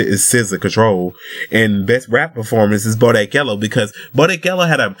to be is SZA Control, and best rap performance is Bodak Yellow, because Bodak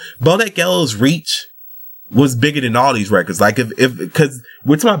Yellow's reach was bigger than all these records. Like because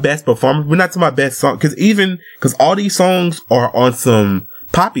we're to my best performance, we're not to my best song, because all these songs are on some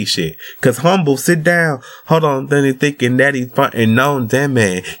poppy shit. Cause Humble, sit down, hold on, then he thinking that he's frontin' on that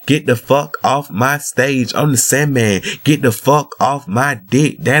man. Get the fuck off my stage, I'm the Sandman. Get the fuck off my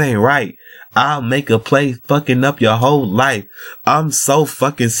dick, that ain't right. I'll make a play, fucking up your whole life. I'm so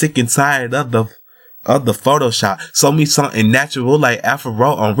fucking sick and tired of the Photoshop. Show me something natural like Afro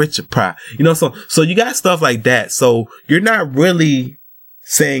on Richard Pryor. You know, so you got stuff like that. So you're not really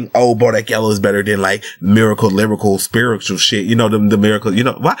saying, oh, Bodak Yellow is better than like miracle, lyrical, spiritual shit. You know, the miracle, you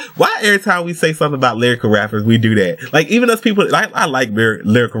know, why every time we say something about lyrical rappers, we do that? Like, even us people, I like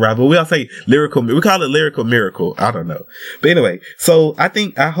lyrical rappers, but we all say lyrical, we call it lyrical miracle. I don't know. But anyway, so I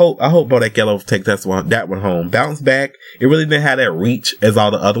hope Bodak Yellow takes that one home. Bounce Back. It really didn't have that reach as all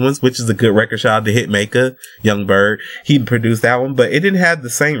the other ones, which is a good record. Shout out to Hitmaker, Young Bird. He produced that one, but it didn't have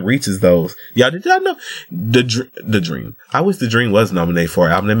the same reach as those. Did y'all know the Dream? I wish the Dream was nominated for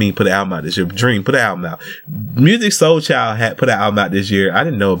an album. That means put an album out this year. Dream, put an album out. Music Soul Child had put an album out this year. I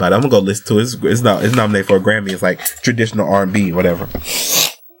didn't know about it. I'm gonna go listen to it. It's nominated for a Grammy. It's like traditional R&B, whatever.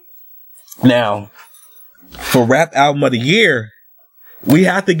 Now, for Rap Album of the Year, we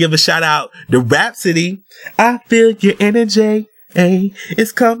have to give a shout out to Rhapsody. I feel your energy. Hey,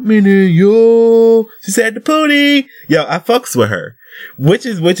 it's coming to you. She said the pootie. Yo, I fucks with her. Which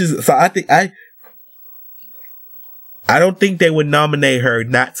is, so I don't think they would nominate her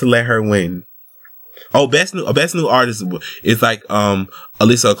not to let her win. Oh, best new artist is like,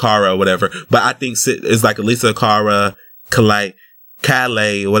 Alisa Cara or whatever. But I think it's like Alisa Cara, Calais,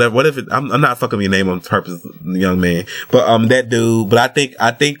 whatever. I'm not fucking your name on purpose, young man. But, that dude, but I think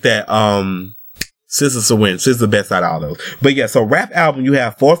that, SZA's to win. SZA's the best out of all those. But yeah, so rap album, you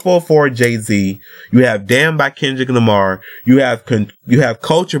have 444 Jay-Z, you have Damn by Kendrick Lamar, you have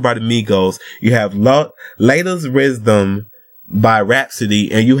Culture by the Migos, you have Latest Wisdom by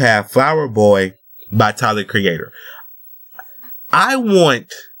Rhapsody, and you have Flower Boy by Tyler, Creator. I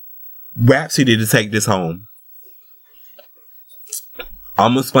want Rhapsody to take this home.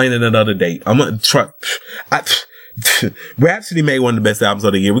 I'm gonna explain it another date. I'm gonna try. Rhapsody made one of the best albums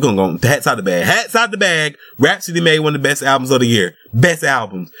of the year. We're gonna go hats out the bag. Hats out the bag. Rhapsody made one of the best albums of the year. Best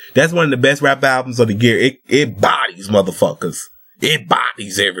albums. That's one of the best rap albums of the year. It bodies motherfuckers. It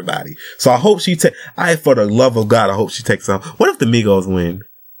bodies everybody. So I hope for the love of God, I hope she takes some. What if the Migos win?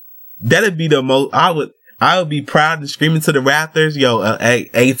 That'd be the most. I would be proud and screaming to the rafters. Yo,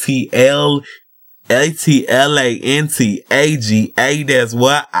 ATLANTAGA. That's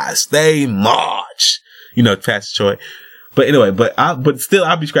what I stay March. You know, Fast Choice. But anyway, but still,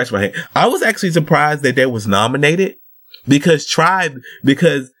 I'll be scratching my head. I was actually surprised that they was nominated because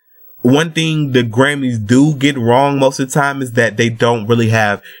one thing the Grammys do get wrong most of the time is that they don't really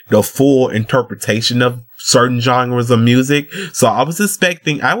have the full interpretation of certain genres of music. So I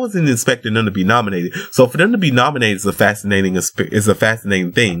wasn't expecting them to be nominated. So for them to be nominated is a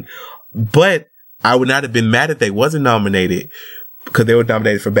fascinating thing. But I would not have been mad if they wasn't nominated, because they were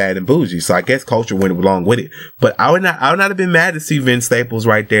nominated for Bad and Bougie. So I guess Culture went along with it. But I would not have been mad to see Vince Staples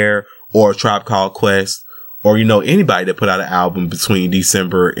right there, or Tribe Called Quest, or, you know, anybody that put out an album between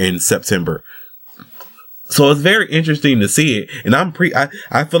December and September. So it's very interesting to see it. And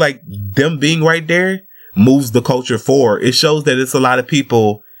I feel like them being right there moves the culture forward. It shows that it's a lot of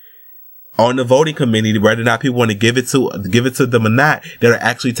people on the voting committee, whether or not people want to give it to them or not, that are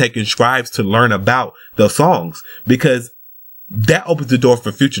actually taking scribes to learn about the songs, because that opens the door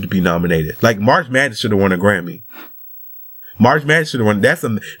for Future to be nominated. Like, March Madness should have won a Grammy. March Madness should have won.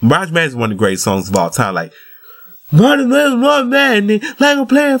 March Madness is one of the greatest songs of all time. Like, March Madness, like I'm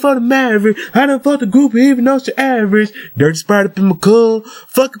playing for the Mavericks. I done fought the group even though it's your average. Dirty Sprite up in my cup.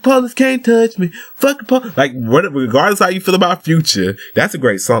 Fucking police can't touch me. Fucking police. Like, regardless how you feel about Future, that's a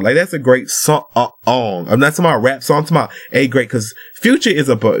great song. Like, that's a great song. I'm not talking about rap song. I'm talking about great, because Future is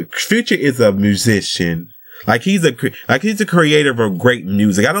a musician. Like, he's a creator of great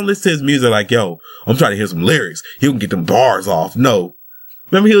music. I don't listen to his music like, yo, I'm trying to hear some lyrics. He can get them bars off. No.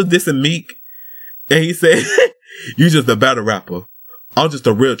 Remember he was dissing Meek? And he said, you just a battle rapper. I'm just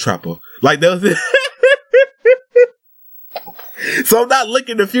a real trapper. Like, that was it. So I'm not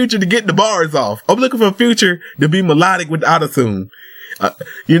looking to Future to get the bars off. I'm looking for Future to be melodic with autotune.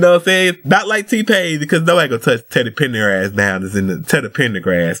 You know what I'm saying? Not like T-Pain, because nobody gonna touch Teddy Pendergrass down. It's in the Teddy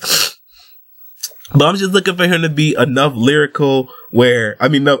Pendergrass. But I'm just looking for him to be enough lyrical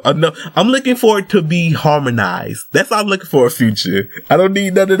enough. I'm looking for it to be harmonized. That's all I'm looking for a Future. I don't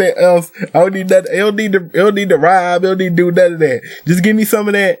need none of that else. I don't need nothing. It don't need to rhyme. It don't need to do none of that. Just give me some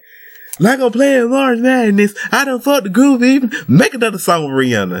of that. Like I'm playing March Madness. I don't fuck the groove even. Make another song with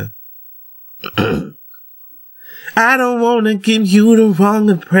Rihanna. I don't want to give you the wrong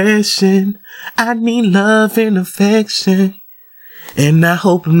impression. I need love and affection. And I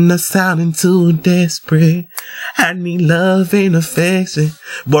hope I'm not sounding too desperate. I need love and affection.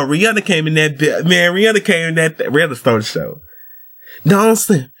 But Rihanna came in that bit. Man, Rihanna stole the show.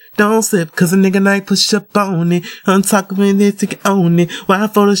 Don't slip, cause a nigga might push up on it. I'm talking with this to get on it. Why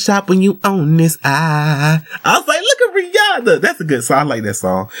Photoshop when you own this? I was like, look at Rihanna. That's a good song. I like that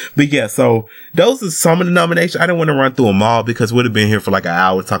song. But yeah, so those are some of the nominations. I didn't want to run through them all because we'd have been here for like an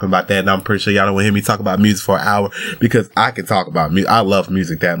hour talking about that. And I'm pretty sure y'all don't want to hear me talk about music for an hour because I can talk about music. I love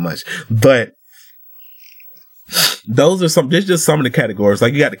music that much. But those are there's just some of the categories.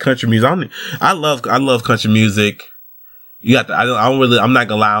 Like you got the country music. I love country music. You got I'm not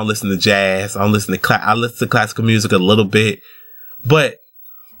gonna lie, I don't listen to jazz. I listen to classical music a little bit. But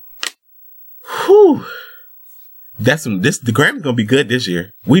the Grammy's gonna be good this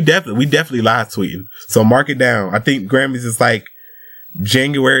year. We definitely live tweeting. So mark it down. I think Grammys is like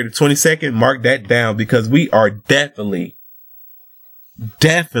January the 22nd. Mark that down because we are definitely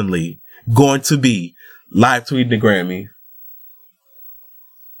going to be live tweeting the Grammy.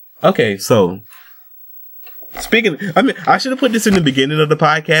 Okay, so I should have put this in the beginning of the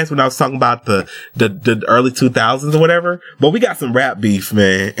podcast when I was talking about the early 2000s or whatever, but we got some rap beef,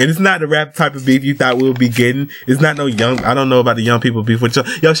 man. And it's not the rap type of beef you thought we would be getting. It's not no young, I don't know about the young people beef with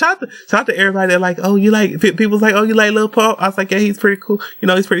yo, shout out to everybody that like, oh, you like, people's like, oh, you like Lil Pump? I was like, yeah, he's pretty cool. You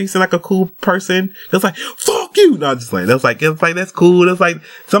know, he seems like a cool person. It's like, fuck you. No, I'm just like, it's like, that's cool. It's like,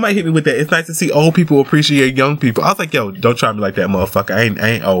 somebody hit me with that. It's nice to see old people appreciate young people. I was like, yo, don't try me like that, motherfucker. I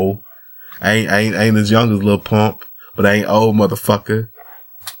ain't old. I ain't as young as Lil Pump, but I ain't old, motherfucker.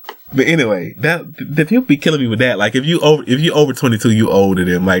 But anyway, the people be killing me with that. Like, if you over 22, you older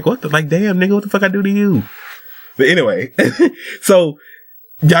than like, what the, like, damn, nigga, what the fuck I do to you? But anyway, so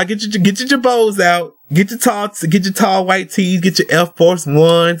y'all get your bows out, get your tall white tees, get your Air Force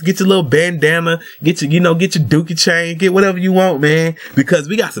Ones, get your little bandana, get your dookie chain, get whatever you want, man, because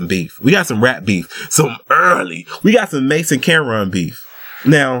we got some beef. We got some rap beef. We got some Mason Cameron beef.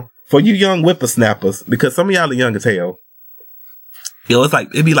 Now, for you young whippersnappers, because some of y'all are young as hell, yo,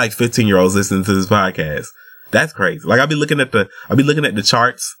 it'd be like 15-year-olds listening to this podcast. That's crazy. Like, I'll be looking at the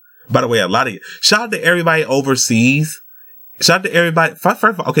charts. By the way, shout out to everybody overseas. Shout out to everybody. First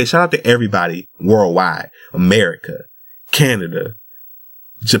of all, okay, shout out to everybody worldwide. America, Canada,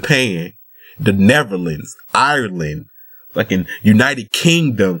 Japan, the Netherlands, Ireland, fucking United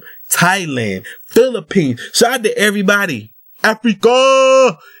Kingdom, Thailand, Philippines. Shout out to everybody.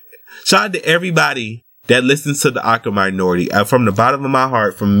 Africa! Shout out to everybody that listens to the Awkward Minority. From the bottom of my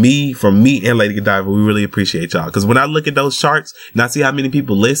heart, from me and Lady Godiva, we really appreciate y'all. Because when I look at those charts and I see how many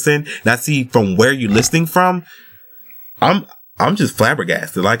people listen, and I see from where you're listening from, I'm just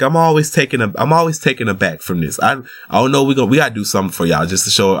flabbergasted. Like, I'm always taken aback from this. I don't know. We gotta do something for y'all just to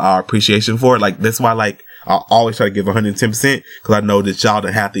show our appreciation for it. Like, that's why, like, I always try to give 110% because I know that y'all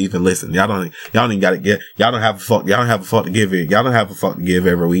don't have to even listen. Y'all don't have a fuck to give it. Y'all don't have a fuck to give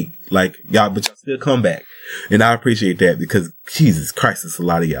every week. Like, but y'all still come back. And I appreciate that because Jesus Christ, it's a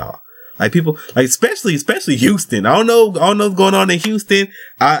lot of y'all. Like, people, like, especially Houston. I don't know what's going on in Houston.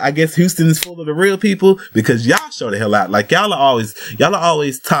 I guess Houston is full of the real people because y'all show the hell out. Like, y'all are always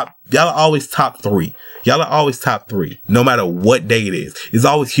top 3. Y'all are always top 3, no matter what day it is. It's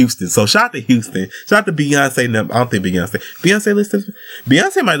always Houston. So shout out to Houston. Shout out to Beyonce. I don't think Beyonce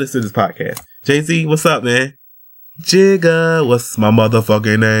might listen to this podcast. Jay-Z, what's up, man? Jigga, what's my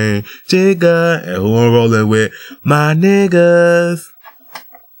motherfucking name? Jigga, and who I'm rolling with? My niggas.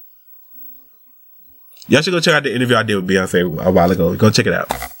 Y'all should go check out the interview I did with Beyonce a while ago. Go check it out.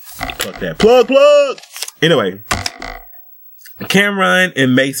 Plug that. Plug! Anyway, Cameron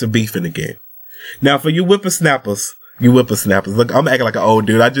and Mace are beefing again. Now, for you whippersnappers, look, I'm acting like an old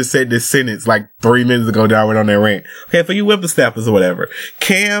dude. I just said this sentence like 3 minutes ago that I went on that rant. Okay, for you whippersnappers or whatever,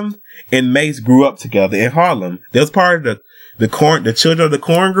 Cam and Mace grew up together in Harlem. They was part of the Children of the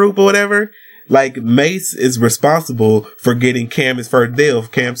Corn group or whatever. Like, Mace is responsible for getting Cam his first deal.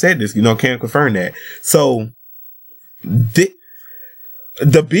 Cam said this, Cam confirmed that. So, the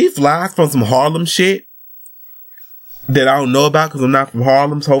beef lies from some Harlem shit that I don't know about because I'm not from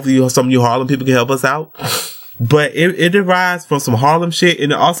Harlem. So hopefully some of you Harlem people can help us out. But it derives from some Harlem shit,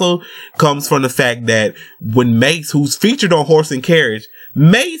 and it also comes from the fact that when Mace, who's featured on Horse and Carriage,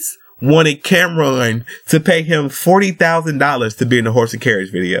 Mace wanted Cameron to pay him $40,000 to be in the Horse and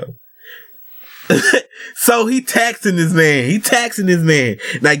Carriage video. So he taxing this man.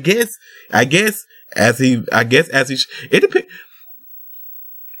 And I guess as he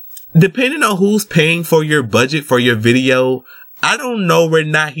depending on who's paying for your budget for your video, I don't know whether or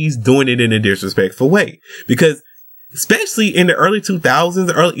not he's doing it in a disrespectful way, because especially in the early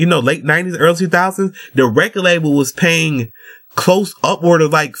 2000s, late 90s, early 2000s, the record label was paying close upward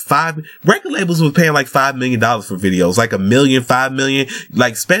of like record labels was paying like $5 million for videos, like $1 million, $5 million,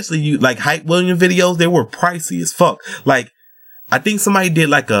 like especially like Hype Williams videos, they were pricey as fuck. Like, I think somebody did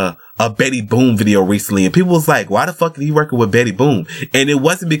like a Betty Boom video recently, and people was like, why the fuck are you working with Betty Boom? And it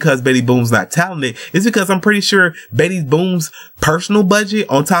wasn't because Betty Boom's not talented. It's because I'm pretty sure Betty Boom's personal budget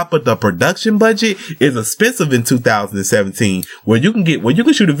on top of the production budget is expensive in 2017, where you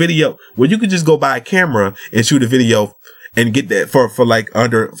can shoot a video, where you can just go buy a camera and shoot a video and get that for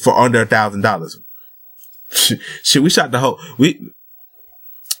under $1,000. Shit, we shot the whole,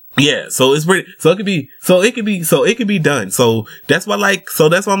 yeah, so it's pretty, so it could be done. So that's why I'm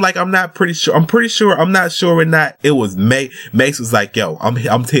like, I'm not sure or not it was Mace was like, yo, I'm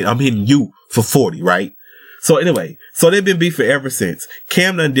hitting you for 40, right? So anyway, so they've been beefing ever since.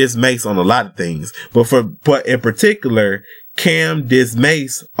 Cam done dissed Mace on a lot of things, but in particular, Cam dissed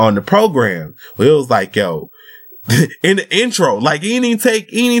Mace on the program. Well, it was like, yo, in the intro, like he didn't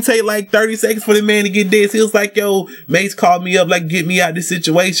take like 30 seconds for the man to get this. He was like, yo, Mace called me up, like, get me out of this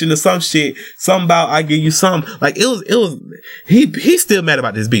situation or some shit. Something about I give you some. Like it was he's still mad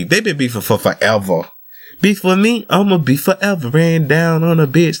about this beef. They've been beefing for forever. Beef for me, I'ma be forever. Ran down on a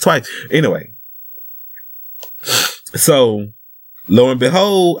bitch twice. Anyway. So lo and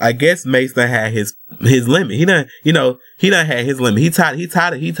behold, I guess Mace done had his limit. He done had his limit. He tired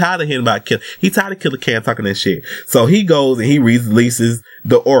of hearing about Killer. He tired of Killer Cam talking that shit. So he goes and he releases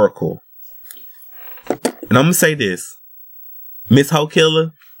the Oracle. And I'm gonna say this. Miss Ho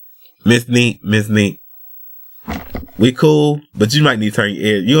Killer, Miss Neat. We cool, but you might need to turn your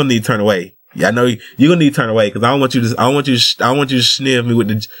ear. You gonna need to turn away. Yeah, I know you're gonna need to turn away, because I don't want you to sniv me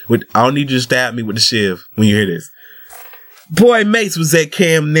I don't need you to stab me with the shiv when you hear this. Boy, Mace was at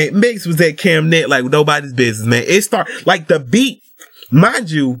Camnet. Like nobody's business, man. It started like the beat, mind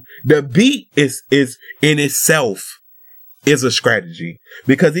you, the beat is in itself is a strategy,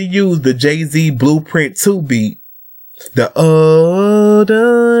 because he used the Jay-Z Blueprint 2 beat. The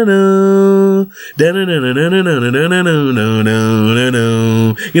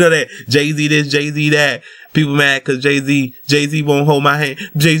you know that Jay-Z this, Jay-Z that. People mad because Jay-Z won't hold my hand.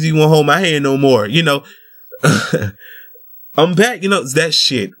 Jay-Z won't hold my hand no more. You know. I'm back, it's that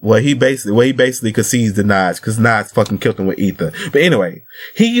shit where he basically concedes to Nas, because Nas fucking killed him with Ether. But anyway,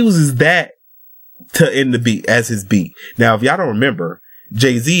 he uses that to end the beat as his beat. Now, if y'all don't remember,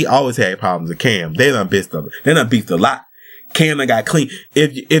 Jay-Z always had problems with Cam. They done beefed a lot. Cam done got clean.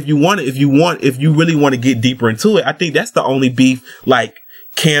 If you really want to get deeper into it, I think that's the only beef like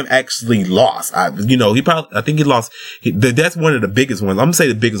Cam actually lost. I think he lost. That's one of the biggest ones. I'm gonna say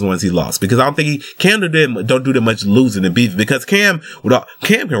the biggest ones he lost, because I don't think Cam don't do that much losing in beef, because Cam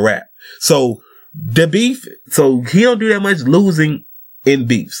can rap. So the beef, so he don't do that much losing in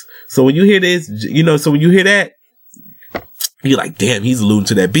beefs. So when you hear this, when you hear that, you're like, damn, he's alluding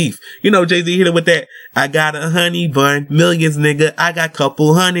to that beef. Jay-Z hit it with that, I got a honey bun, millions, nigga, I got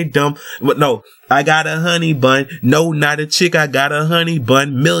couple honey dumb. But no, I got a honey bun. No, not a chick, I got a honey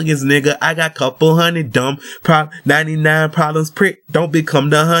bun, millions, nigga, I got couple honey dumb. 99 problems, prick, don't become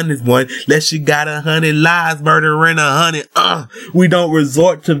the 100th one. Unless you got 100 lies, murdering 100. We don't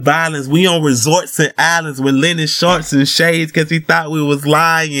resort to violence. We on resorts and islands with linen shorts and shades, cause he thought we was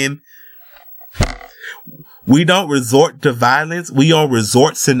lying. We don't resort to violence. We on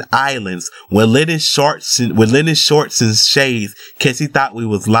resorts and islands with linen shorts and shades, cause he thought we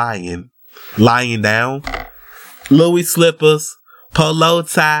was lying down. Louis slippers, polo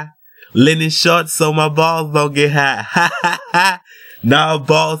tie, linen shorts so my balls don't get hot. Ha ha ha. Nah,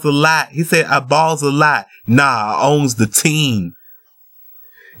 balls a lot. He said I balls a lot. Nah, I owns the team.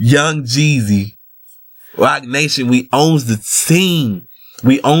 Young Jeezy, Rock Nation, we owns the team.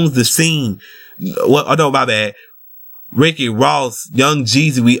 We owns the scene. Oh no, my bad. Ricky Ross, Young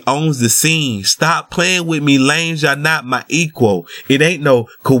Jeezy, we owns the scene. Stop playing with me, lames, y'all not my equal. It ain't no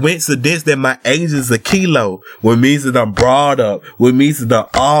coincidence that my age is a kilo. What means that I'm brought up. What means that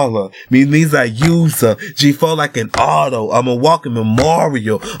I'm all up. Means I use her. G4 like an auto. I'm a walking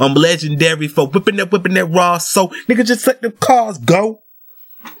memorial. I'm legendary for whipping that raw. So nigga, just let the cars go.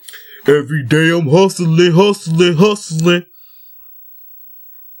 Every day I'm hustling.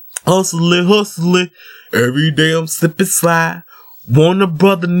 Every day I'm slipping slide. Want a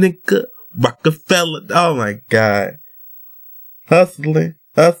brother, nigga. Rockefeller. Oh my God. Hustling.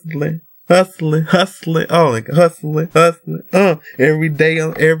 Oh my God. Hustling. Every day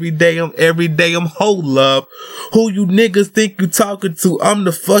I'm hold up. Who you niggas think you talking to? I'm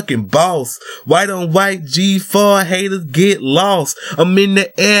the fucking boss. White on white G4 haters get lost. I'm in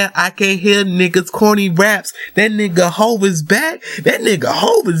the air. I can't hear niggas corny raps. That nigga Hov is back.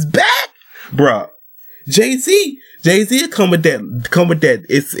 Bruh. Jay-Z come with that.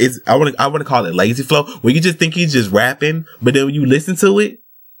 It's I want to call it lazy flow, where you just think he's just rapping, but then when you listen to it,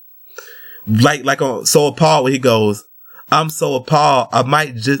 like on So Appalled, where he goes, I'm so appalled, I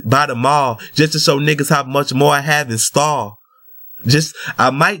might just buy them all just to show niggas how much more I have in store.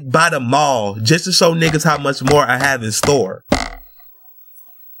 I might buy them all just to show niggas how much more I have in store.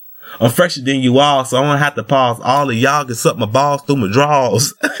 I'm fresher than you all, so I don't have to pause. All of y'all can suck my balls through my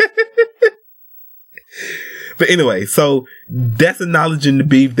drawers. But anyway, so that's acknowledging the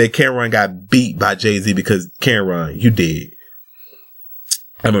beef that Cameron got beat by Jay-Z, because Cameron, you did.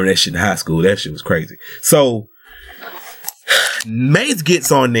 I remember that shit in high school. That shit was crazy. So Mase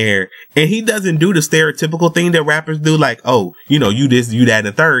gets on there and he doesn't do the stereotypical thing that rappers do, like, oh, you know, you this, you that, and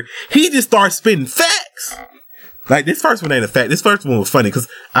the third. He just starts spitting facts. Like, this first one ain't a fact. This first one was funny because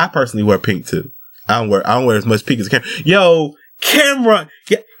I personally wear pink too. I don't wear as much pink as Cameron. Yo, Cameron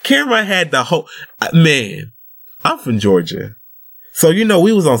had the whole, man, I'm from Georgia. So, you know,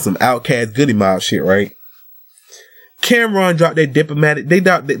 we was on some Outkast Goody Mob shit, right? Cameron dropped that diplomatic.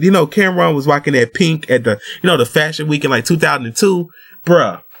 Cameron was rocking that pink at the fashion week in like 2002.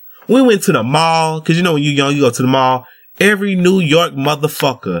 Bruh, we went to the mall, cause you know when you're young, you go to the mall. Every New York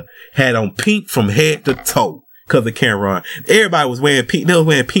motherfucker had on pink from head to toe because of Cameron. Everybody was wearing pink. They was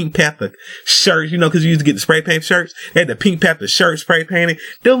wearing Pink Panther shirts, cause you used to get the spray paint shirts. They had the Pink Panther shirt spray painted.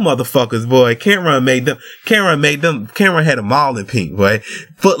 Them motherfuckers, boy. Cameron had them all in pink, boy.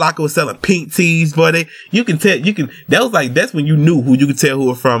 Foot Locker was selling pink tees, boy. That's when you knew who you could tell who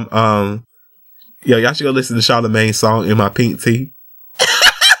were from, y'all should go listen to Charlamagne's song In My Pink Tee.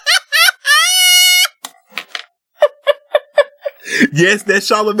 Yes, that's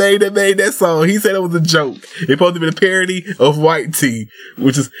Charlamagne that made that song. He said it was a joke. It's supposed to be a parody of White Tee,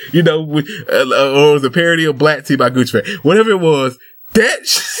 which is, or it was a parody of Black Tee by Gucci Mane. Whatever it was,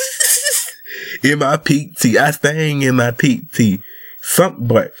 in my peak tee, I staying in my peak tee.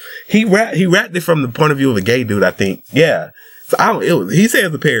 But he rapped it from the point of view of a gay dude, I think. Yeah. So he said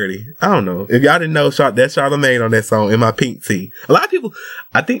it's a parody. I don't know. If y'all didn't know, that's Charlamagne on that song, In My Pink Tee. A lot of people,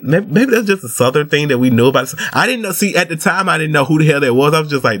 I think maybe that's just a Southern thing that we knew about. I didn't know, at the time, I didn't know who the hell that was. I was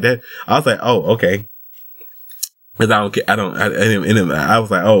just like that. I was like, oh, okay. Cause I don't care. I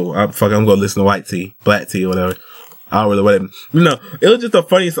was like, oh, I'm going to listen to White Tee, Black Tee, or whatever. I don't really, whatever. It was just a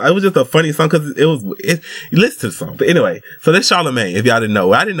funny song because listen to the song. But anyway, so that's Charlamagne, if y'all didn't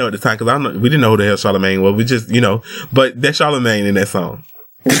know. I didn't know at the time because we didn't know who the hell Charlamagne was. We just, but that's Charlamagne in that song.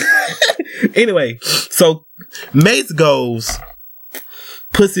 Anyway, so Mase goes,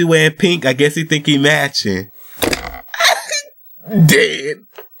 pussy wearing pink, I guess he think he matching. Dead.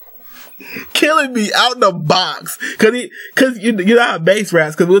 Killing me out the box. Cause you know how Mase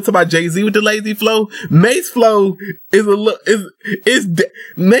raps, cause we were talking about Jay-Z with the lazy flow. Mase flow is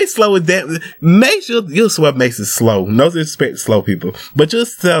Mase flow is damn, Mase, you'll swear Mase is slow. No disrespect to slow people, but you'll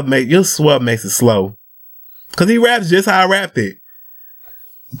swear Mase is slow. Cause he raps just how I rap it.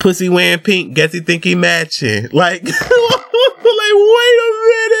 Pussy wearing pink, guess he think he matching. Like, wait a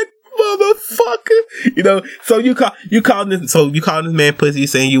minute, motherfucker. So you calling this man pussy,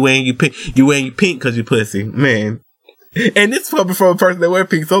 saying you wearing your pink cause you pussy, man. And this coming from a person that wear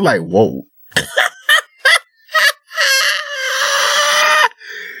pink, so I'm like, whoa.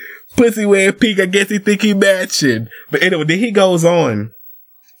 Pussy wearing pink, I guess he think he matching. But anyway, then he goes on.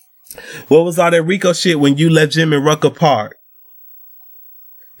 What was all that Rico shit when you left Jim and Rucker Park?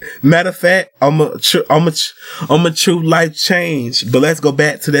 Matter of fact, I'm a true life change, but let's go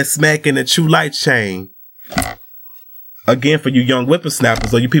back to that smack in the true life chain. Again, for you young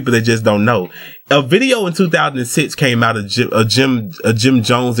whippersnappers or you people that just don't know, a video in 2006 came out of Jim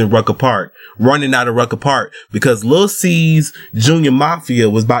Jones in Rucker Park, running out of Rucker Park because Lil C's Junior Mafia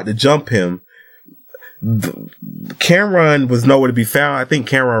was about to jump him. Cameron was nowhere to be found. I think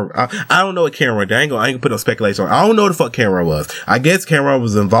Cameron, I don't know what Cameron did. I ain't gonna put no speculation on. I don't know what the fuck Cameron was. I guess Cameron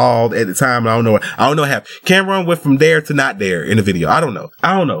was involved at the time. I don't know what happened. Cameron went from there to not there in the video. I don't know.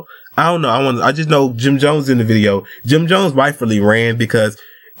 I just know Jim Jones in the video. Jim Jones rightfully ran because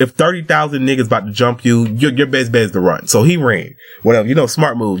if 30,000 niggas about to jump you, your best bet is to run. So he ran. Whatever,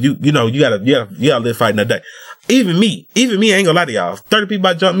 smart move. You gotta live fighting that day. Even me, I ain't gonna lie to y'all. 30 people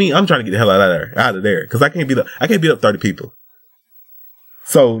about to jump me, I'm trying to get the hell out of there. Cause I can't beat up 30 people.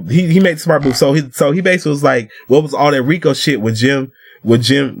 So he made the smart move. So he basically was like, what was all that Rico shit with Jim,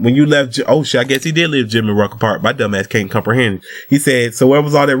 when you left, oh shit, I guess he did leave Jim in Rucker Park. My dumb ass can't comprehend. He said, so where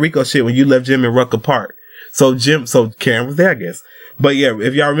was all that Rico shit when you left Jim in Rucker Park? So Karen was there, I guess. But yeah,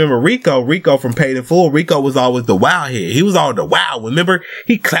 if y'all remember Rico from Paid in Full, Rico was always the wild head. He was all the wild. Remember,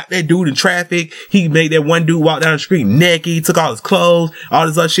 he clapped that dude in traffic. He made that one dude walk down the street naked. He took all his clothes, all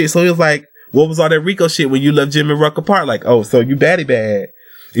this other shit. So he was like, what was all that Rico shit when you left Jim in Rucker Park? Like, oh, so you baddie bad.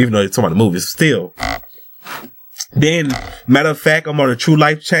 Even though it's talking about the movies, still. Then, matter of fact, I'm on a True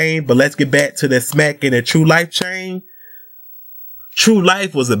Life chain, but let's get back to that smack in that True Life chain. True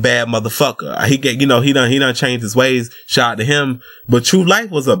Life was a bad motherfucker. He done changed his ways. Shout out to him. But True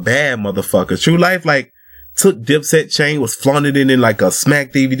Life was a bad motherfucker. True Life, like, took Dipset chain, was flaunted in like a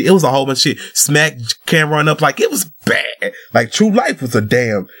Smack DVD. It was a whole bunch of shit. Smack camera up, like, it was bad. Like, True Life was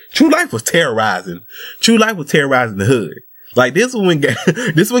terrorizing. True Life was terrorizing the hood. Like, this one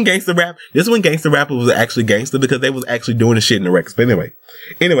gangster rapper was actually gangster because they was actually doing the shit in the records. But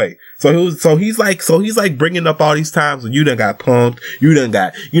anyway, so he's like bringing up all these times when you done got punked, you done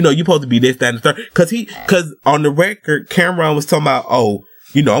got, you supposed to be this, that, and the third. Cause on the record, Cameron was talking about, oh,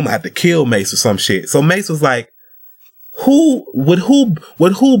 I'm gonna have to kill Mace or some shit. So Mace was like, who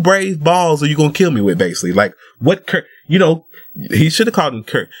brave balls are you gonna kill me with, basically? Like, he should have called him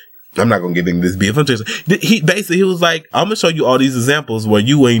Kurt. I'm not gonna get into this beef. He was like, I'm gonna show you all these examples where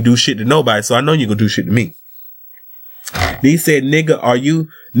you ain't do shit to nobody, so I know you gonna do shit to me. Then he said, nigga, are you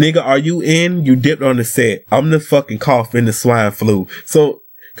in? You dipped on the set. I'm the fucking cough in the swine flu. So,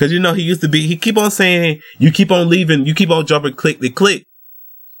 cause he keep on saying, you keep on leaving, you keep on jumping click to click.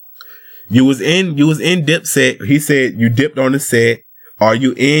 You was in Dipset. He said, you dipped on the set. Are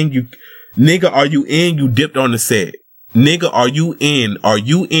you in? Are you in? You dipped on the set. Nigga, are you in? Are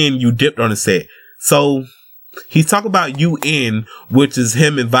you in? You dipped on the set. So he's talking about you in, which is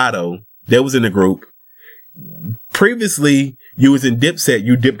him and Vado. That was in the group. Previously, you was in Dipset.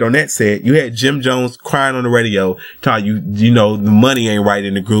 You dipped on that set. You had Jim Jones crying on the radio, telling you, the money ain't right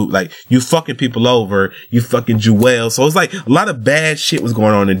in the group. Like, you fucking people over. You fucking Jewel. So it's like a lot of bad shit was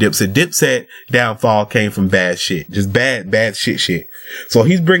going on in Dipset. Dipset downfall came from bad shit. Just bad shit. So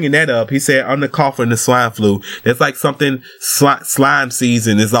he's bringing that up. He said, on the cough and the swine flu. That's like something slime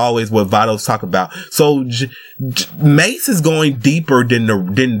season is always what Vado's talk about. So Mace is going deeper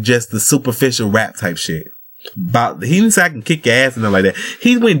than just the superficial rap type shit. He didn't say I can kick your ass and nothing like that.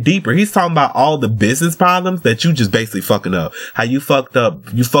 He went deeper. He's talking about all the business problems that you just basically fucking up. How you fucked up.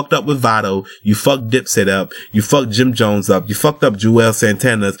 You fucked up with Vado. You fucked Dipset up. You fucked Jim Jones up. You fucked up Joel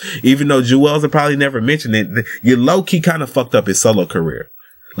Santana's. Even though Joel's have probably never mentioned it, you low key kind of fucked up his solo career.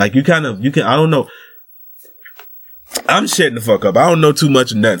 Like I don't know. I'm shutting the fuck up. I don't know too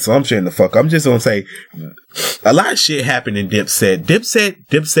much of nothing, so I'm shutting the fuck up. I'm just gonna say a lot of shit happened in Dipset.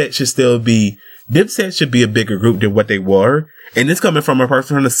 Dipset should be a bigger group than what they were. And it's coming from a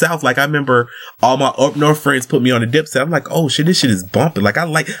person from the South. Like, I remember all my up north friends put me on the Dipset. I'm like, oh shit, this shit is bumping. Like, I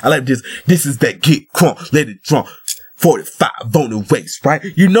like this. This is that get crunk, let it drunk. 45 on the waist, right?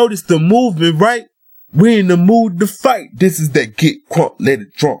 You notice the movement, right? We're in the mood to fight. This is that get crunk, let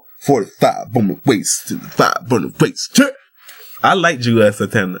it drunk. 45 on the waist to the 5 on the waist. I like Joel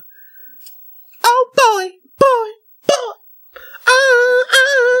Santana. Oh boy.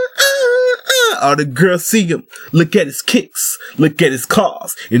 All the girls see him. Look at his kicks. Look at his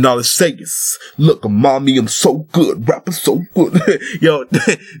cars and all his shakers. Look, mommy, I'm so good. Rapping so good. Yo,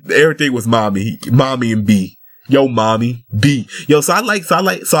 everything was mommy and B. Yo, mommy, B. Yo, so I like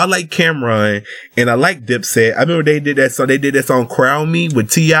Cameron and I like Dipset. I remember they did that song Crown Me with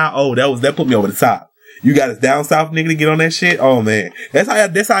T.I. Oh, that put me over the top. You got us down south nigga to get on that shit. Oh man, that's how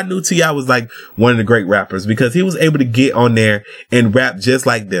I knew T.I. was like one of the great rappers, because he was able to get on there and rap just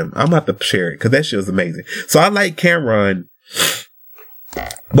like them. I'm about to share it because that shit was amazing. So I like Cameron,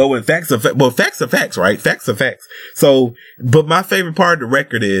 but when facts are facts, right? Facts are facts. So, but my favorite part of the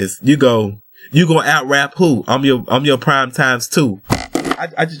record is you gonna out rap who? I'm your prime times 2.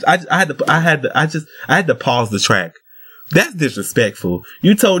 I had to pause the track. That's disrespectful.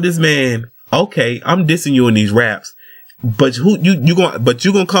 You told this man, okay, I'm dissing you in these raps, but you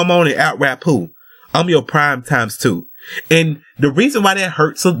gonna come on and out rap who? I'm your prime times 2. And the reason why that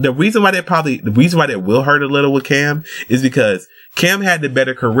hurts, the reason why that will hurt a little with Cam is because Cam had the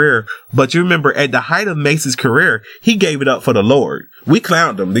better career, but you remember at the height of Mace's career, he gave it up for the Lord. We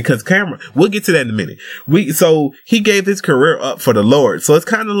clowned him because Cameron, we'll get to that in a minute. So he gave his career up for the Lord. So it's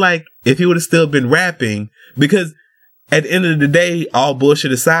kind of like if he would have still been rapping, because at the end of the day, all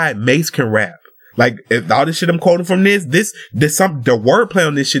bullshit aside, Mace can rap. Like, if all this shit I'm quoting from the wordplay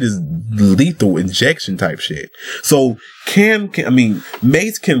on this shit is lethal injection type shit. So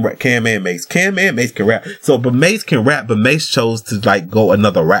Mace can rap. Cam and Mace can rap. So, but Mace can rap, but Mace chose to like go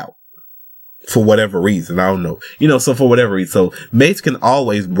another route for whatever reason. I don't know. So for whatever reason. So Mace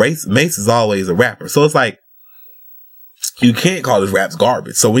is always a rapper. So it's like, you can't call his raps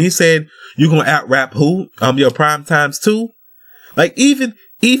garbage. So when he said, you gonna out rap who? Your prime times 2? Like, even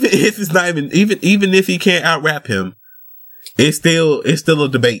if it's not even if he can't out rap him, it's still a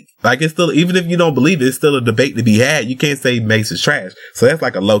debate. Like, it's still, even if you don't believe it, it's still a debate to be had. You can't say Mace is trash. So that's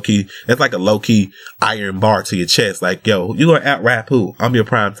like a low key iron bar to your chest. Like, yo, you gonna out rap who? I'm your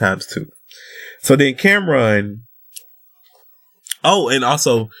prime times 2. So then Cameron, and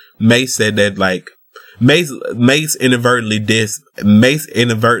also Mace said that like, Mace inadvertently dissed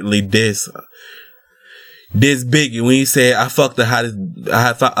Biggie when he said, I fucked the hottest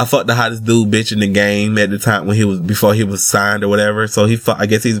dude bitch in the game at the time before he was signed or whatever. So I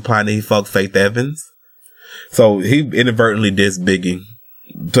guess he's implying that he fucked Faith Evans. So he inadvertently dissed Biggie.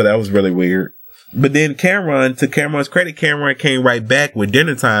 So that was really weird. But then to Cameron's credit, Cameron came right back with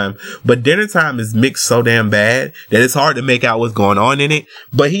Dinner Time. But Dinner Time is mixed so damn bad that it's hard to make out what's going on in it.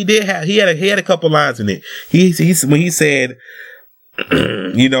 But he had a couple lines in it. When he said,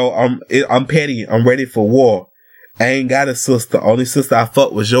 I'm petty. I'm ready for war. I ain't got a sister. Only sister I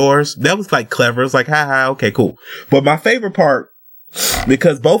fucked was yours. That was like clever. It's like, okay, cool. But my favorite part,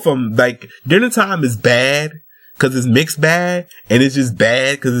 because both of them, like, Dinner Time is bad because it's mixed bad, and it's just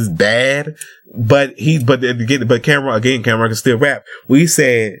bad because it's bad. But Cameron can still rap. He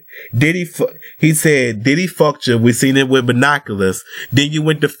said, did he fuck you? We seen it with binoculars. Then you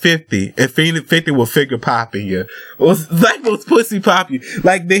went to 50, and 50 will figure popping you. It was pussy poppy.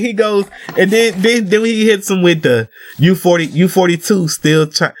 Like, then he goes, and then he hits him with the U42 still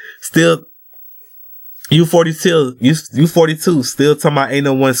talking about ain't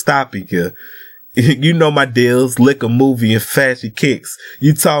no one stopping you. You know my deals, liquor, movie, and fashion kicks.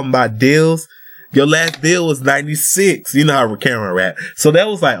 You talking about deals? Your last deal was 96. You know how Cameron rap. So that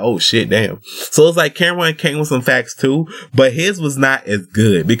was like, oh shit, damn. So it's like Cameron came with some facts too, but his was not as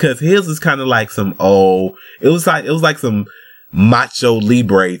good because his was kind of like it was like some Macho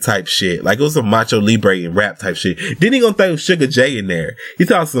Libre type shit. Like, it was some Macho Libre and rap type shit. Then he gonna throw Sugar J in there. He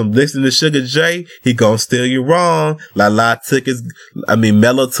talking some, listen to Sugar J, he gonna steal you wrong. Mello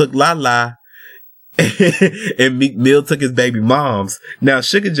took La. And Meek Mill took his baby moms. Now,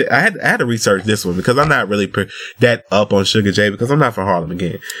 Sugar J, I had to research this one because I'm not really that up on Sugar J because I'm not for Harlem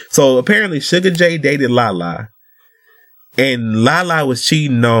again. So apparently Sugar J dated Lala, and Lala was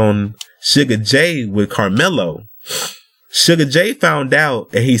cheating on Sugar J with Carmelo. Sugar J found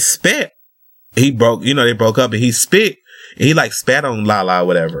out and they broke up, and he spit. And he like spat on Lala or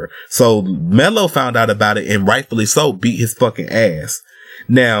whatever. So Mello found out about it and rightfully so beat his fucking ass.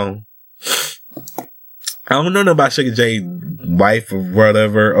 Now, I don't know about Sugar J's wife or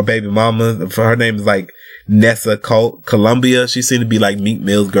whatever, or baby mama. Her name is like Nessa Columbia. She seemed to be like Meek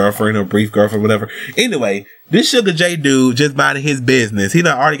Mill's girlfriend or brief girlfriend, whatever. Anyway, this Sugar J dude just minding his business. He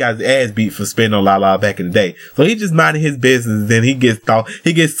done already got his ass beat for spitting on Lala back in the day. So he just minding his business, and he gets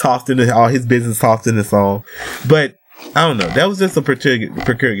tossed into all his business tossed in the song. But I don't know. That was just a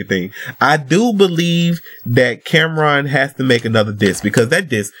peculiar thing. I do believe that Cameron has to make another diss because that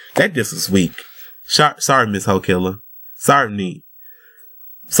diss was weak. Sorry, Miss Ho Killer. Sorry, Neat.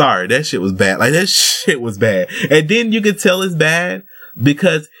 Sorry, that shit was bad. Like, that shit was bad. And then you could tell it's bad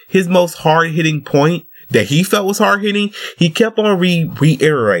because his most hard-hitting point that he felt was hard-hitting, he kept on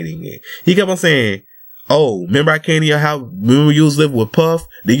reiterating it. He kept on saying, oh, remember I came to your house, remember you was living with Puff?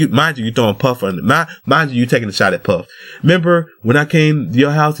 Mind you throwing Puff under, mind you taking a shot at Puff. Remember when I came to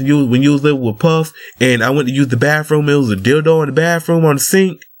your house and when you was living with Puff and I went to use the bathroom, it was a dildo in the bathroom on the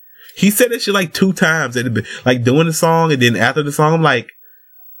sink? He said that shit like 2 times, like doing the song, and then after the song, I'm like,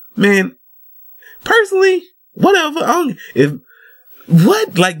 man, personally, whatever.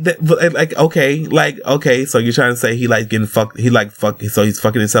 Okay, so you're trying to say he like getting fucked, so he's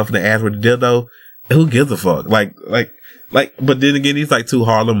fucking himself in the ass with a dildo? Who gives a fuck? Like, but then again, he's like 2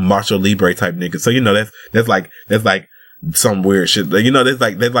 Harlem Macho Libre type niggas. So, that's like some weird shit. There's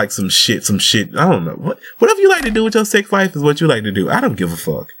like some shit. I don't know. Whatever you like to do with your sex life is what you like to do. I don't give a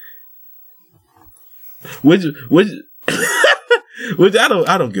fuck. Which I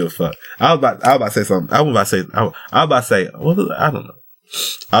don't give a fuck. I was about to say something. I was about to say, what was it? I don't know.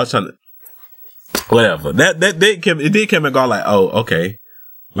 I was trying to, whatever. That did come and go like, oh, okay.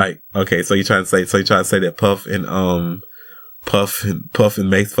 Like, okay, so you trying to say that Puff and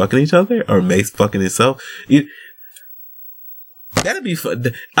Mace fucking each other? Or Mace fucking himself? That'd be fun.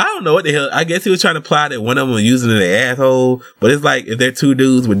 I don't know what the hell. I guess he was trying to imply that one of them was using their asshole. But it's like, if they're two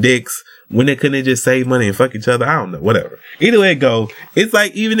dudes with dicks, when they couldn't just save money and fuck each other? I don't know. Whatever. Either way it go, it's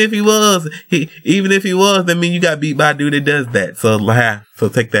like, even if he was, that mean you got beat by a dude that does that. So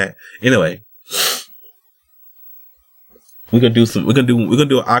take that. Anyway. We're gonna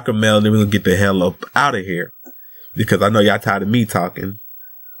do an Aqua Mel, and then we're gonna get the hell up out of here. Because I know y'all tired of me talking.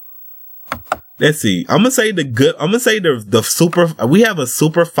 Let's see. I'm gonna say the super. We have a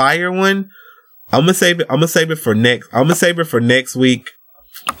super fire one. I'm gonna save it for next week.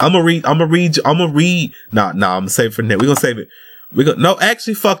 I'm gonna read. Nah, I'm gonna save it for next. We're gonna save it. No,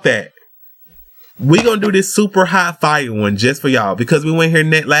 actually, fuck that. We're gonna do this super hot fire one just for y'all because we went here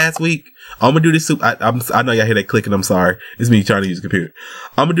last week. I'm gonna do this I know y'all hear that clicking. I'm sorry. It's me trying to use the computer.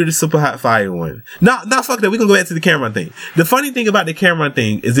 I'm gonna do this super hot fire one. No, fuck that. We're gonna go back to the Cameron thing. The funny thing about the Cameron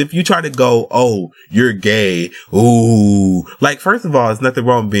thing is if you try to go, oh, you're gay. Ooh. Like, first of all, there's nothing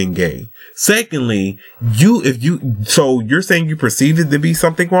wrong with being gay. Secondly, so you're saying you perceive it to be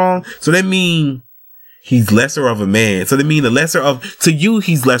something wrong? So that means he's lesser of a man. So they mean to you,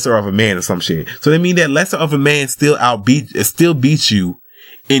 he's lesser of a man or some shit. So they mean that lesser of a man still beats you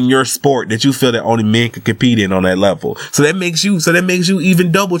in your sport that you feel that only men can compete in on that level. So that makes you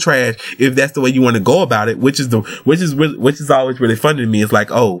even double trash if that's the way you want to go about it, which is always really funny to me. It's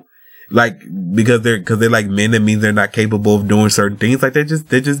like, oh, like, because they're like men, that means they're not capable of doing certain things. Like, they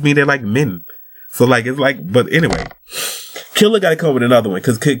just mean they're like men. So like, it's like, but anyway, Killer got to come with another one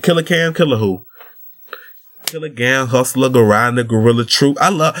because Killer who? Killer Cam, Hustler, Gorilla, Gorilla Troop. I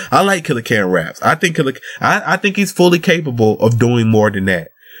like Killer Cam raps. I think he's fully capable of doing more than that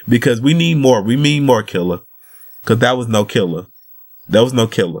because we need more. We need more Killer because that was no Killer. That was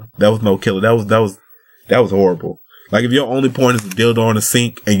horrible. Like, if your only point is a dildo on a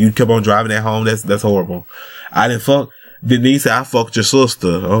sink and you kept on driving that home, that's horrible. Didn't he say I fucked your sister?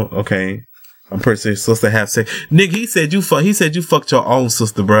 Oh, okay. I'm pretty sure your sister have sex. Nigga, he said you fucked your own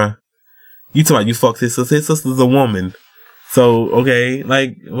sister, bruh. You talking about you fucked his sister? His sister's a woman. So, okay,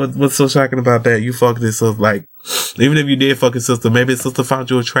 like, what's so shocking about that? You fucked his sister, like, even if you did fuck his sister, maybe his sister found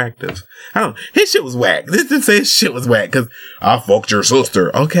you attractive. I don't know. His shit was whack. This didn't say his shit was whack, because I fucked your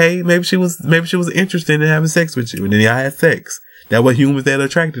sister. Okay, maybe she was interested in having sex with you, and then y'all had sex. That's what humans that are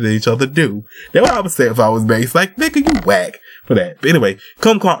attracted to each other do. That's what I would say if I was based. Like, nigga, you whack for that. But anyway,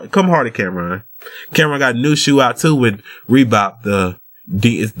 come harder, Cameron. Cameron got a new shoe out, too, with Reebok,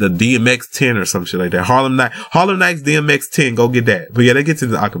 it's the DMX 10 or some shit like that. Harlem Nights DMX 10. Go get that. But yeah, that gets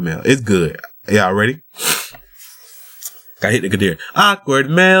into the Aqua Mel. It's good. Y'all ready? Got hit the Kadir. Awkward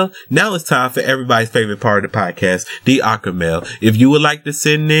Mail. Now it's time for everybody's favorite part of the podcast, the Awkward Mail. If you would like to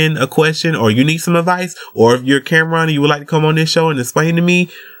send in a question or you need some advice, or if you're Cameron and you would like to come on this show and explain to me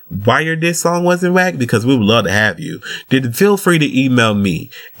why your diss song wasn't whack, because we would love to have you, then feel free to email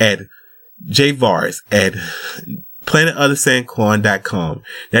me at JVars@planetofthesandcorn.com.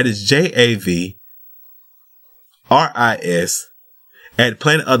 That is JAVRIS at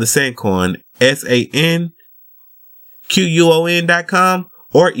planetofthesandcorn, SANQUON.com,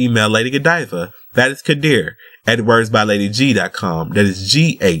 or email Lady Godiva. That is Kadir at wordsbyladyg.com. That is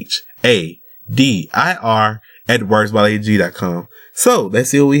GHADIR at wordsbyladyg.com. So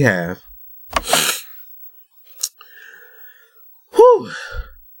let's see what we have. Whew.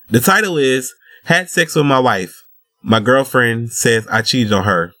 The title is Had Sex with My Wife. My girlfriend says I cheated on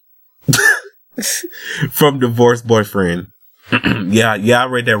her. From divorced boyfriend. Yeah, I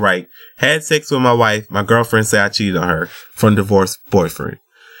read that right. Had sex with my wife. My girlfriend said I cheated on her. From divorced boyfriend.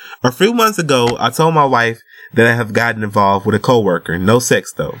 A few months ago, I told my wife that I have gotten involved with a coworker. No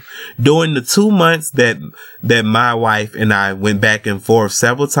sex though. During the 2 months that my wife and I went back and forth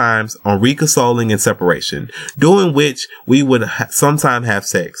several times on reconsoling and separation, during which we would sometime have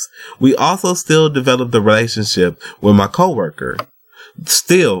sex. We also still developed a relationship with my coworker.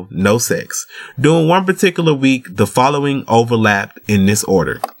 Still no sex. During one particular week, the following overlapped in this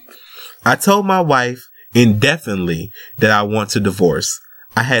order. I told my wife indefinitely that I want to divorce.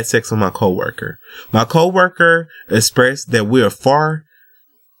 I had sex with my coworker. My coworker expressed that we are far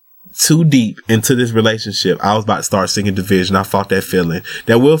too deep into this relationship. I was about to start singing Division. I fought that feeling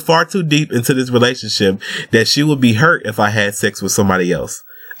that we're far too deep into this relationship that she would be hurt if I had sex with somebody else.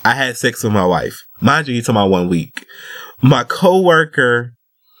 I had sex with my wife. Mind you, you're talking about 1 week. My coworker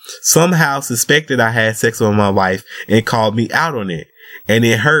somehow suspected I had sex with my wife and called me out on it. And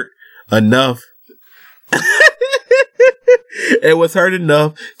it hurt enough. It was hurt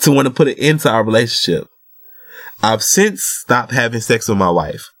enough to want to put an end to our relationship. I've since stopped having sex with my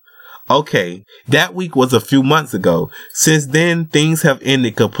wife. Okay, that week was a few months ago. Since then, things have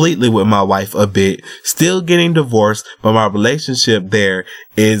ended completely with my wife a bit. Still getting divorced, but my relationship there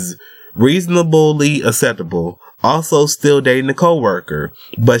is reasonably acceptable. Also still dating a coworker,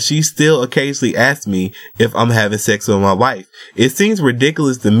 but she still occasionally asks me if I'm having sex with my wife. It seems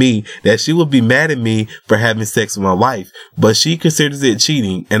ridiculous to me that she would be mad at me for having sex with my wife, but she considers it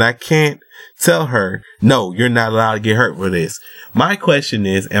cheating, and I can't tell her, no, you're not allowed to get hurt for this. My question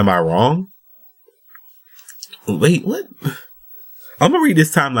is, am I wrong? Wait, what? I'm gonna read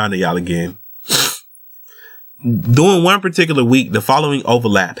this timeline to y'all again. During one particular week, the following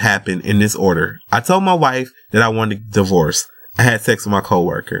overlap happened in this order. I told my wife that I wanted a divorce. I had sex with my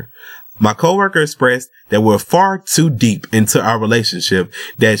coworker. My coworker expressed that we're far too deep into our relationship,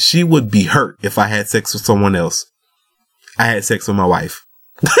 that she would be hurt if I had sex with someone else. I had sex with my wife.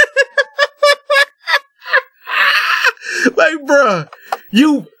 Like, bruh,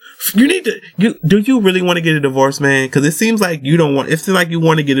 you need to, do you really want to get a divorce, man? Because it seems like you don't want, it seems like you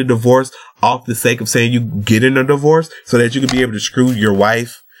want to get a divorce off the sake of saying you get in a divorce so that you can be able to screw your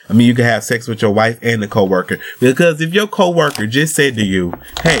wife. I mean, you can have sex with your wife and the coworker. Because if your coworker just said to you,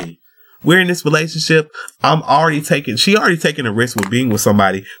 hey, we're in this relationship, she already taking a risk with being with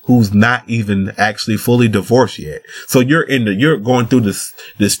somebody who's not even actually fully divorced yet. So you're going through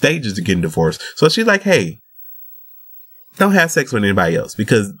the stages of getting divorced. So she's like, hey, don't have sex with anybody else,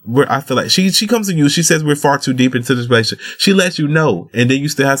 because I feel like she comes to you. She says we're far too deep into this relationship. She lets you know, and then you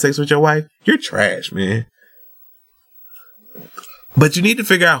still have sex with your wife. You're trash, man. But you need to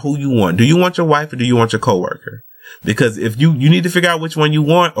figure out who you want. Do you want your wife or do you want your coworker? Because if you need to figure out which one you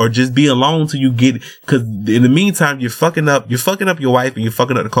want, or just be alone till you get it. Because in the meantime, you're fucking up your wife and you're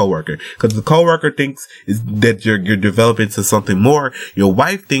fucking up the coworker. Because the coworker thinks that you're developing to something more. Your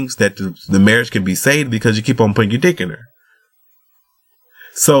wife thinks that the marriage can be saved because you keep on putting your dick in her.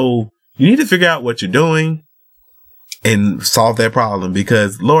 So you need to figure out what you're doing and solve that problem,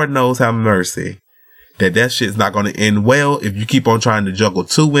 because Lord knows have mercy that shit's not going to end well if you keep on trying to juggle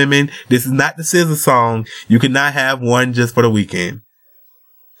two women. This is not the SZA song. You cannot have one just for the weekend.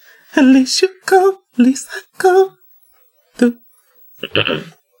 At least you go, at least I go through.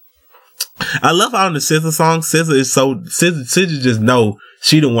 I love how in the SZA song, SZA just know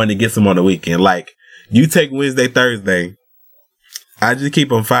she the one that gets them on the weekend. Like, you take Wednesday, Thursday, I just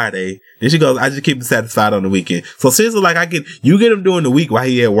keep on Friday. And she goes, I just keep him satisfied on the weekend. So SZA, like, you get him during the week while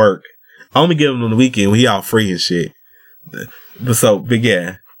he at work. I only get him on the weekend when he all free and shit. But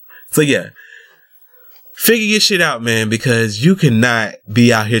yeah. So yeah. Figure your shit out, man, because you cannot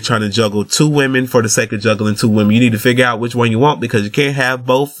be out here trying to juggle two women for the sake of juggling two women. You need to figure out which one you want, because you can't have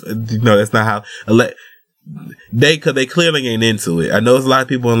both. No, that's not how. Cause they clearly ain't into it. I know there's a lot of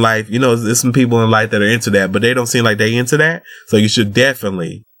people in life, there's some people in life that are into that, but they don't seem like they into that. So you should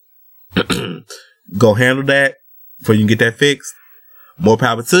definitely go handle that before you can get that fixed. More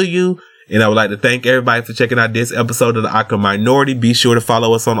power to you. And I would like to thank everybody for checking out this episode of the Awkward Minority. Be sure to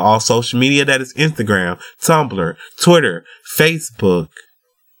follow us on all social media. That is Instagram, Tumblr, Twitter, Facebook,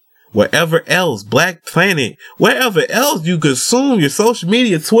 wherever else, Black Planet, wherever else you consume your social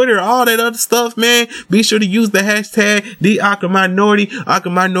media, Twitter, all that other stuff, man. Be sure to use the hashtag Awkward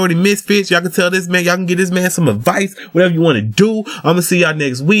Minority Misfits. Y'all can tell this man, y'all can get this man some advice, whatever you want to do. I'm gonna see y'all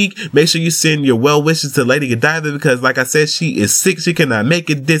next week. Make sure you send your well wishes to Lady Godiva, because like I said, she is sick. She cannot make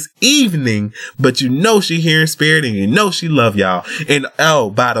it this evening, but she here in spirit, and she love y'all. And oh,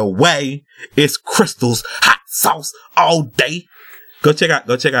 by the way, it's Crystal's hot sauce all day. Go check out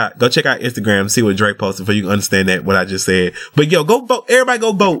Instagram, see what Drake posted, for you can understand what I just said. But yo, go vote. Everybody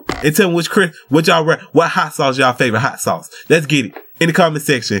go vote and tell me what hot sauce y'all favorite hot sauce. Let's get it in the comment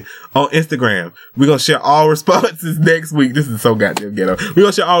section on Instagram. We're gonna share all responses next week. This is so goddamn ghetto. We're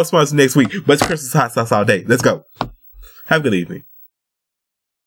gonna share all responses next week. But it's Crystal's hot sauce all day. Let's go. Have a good evening.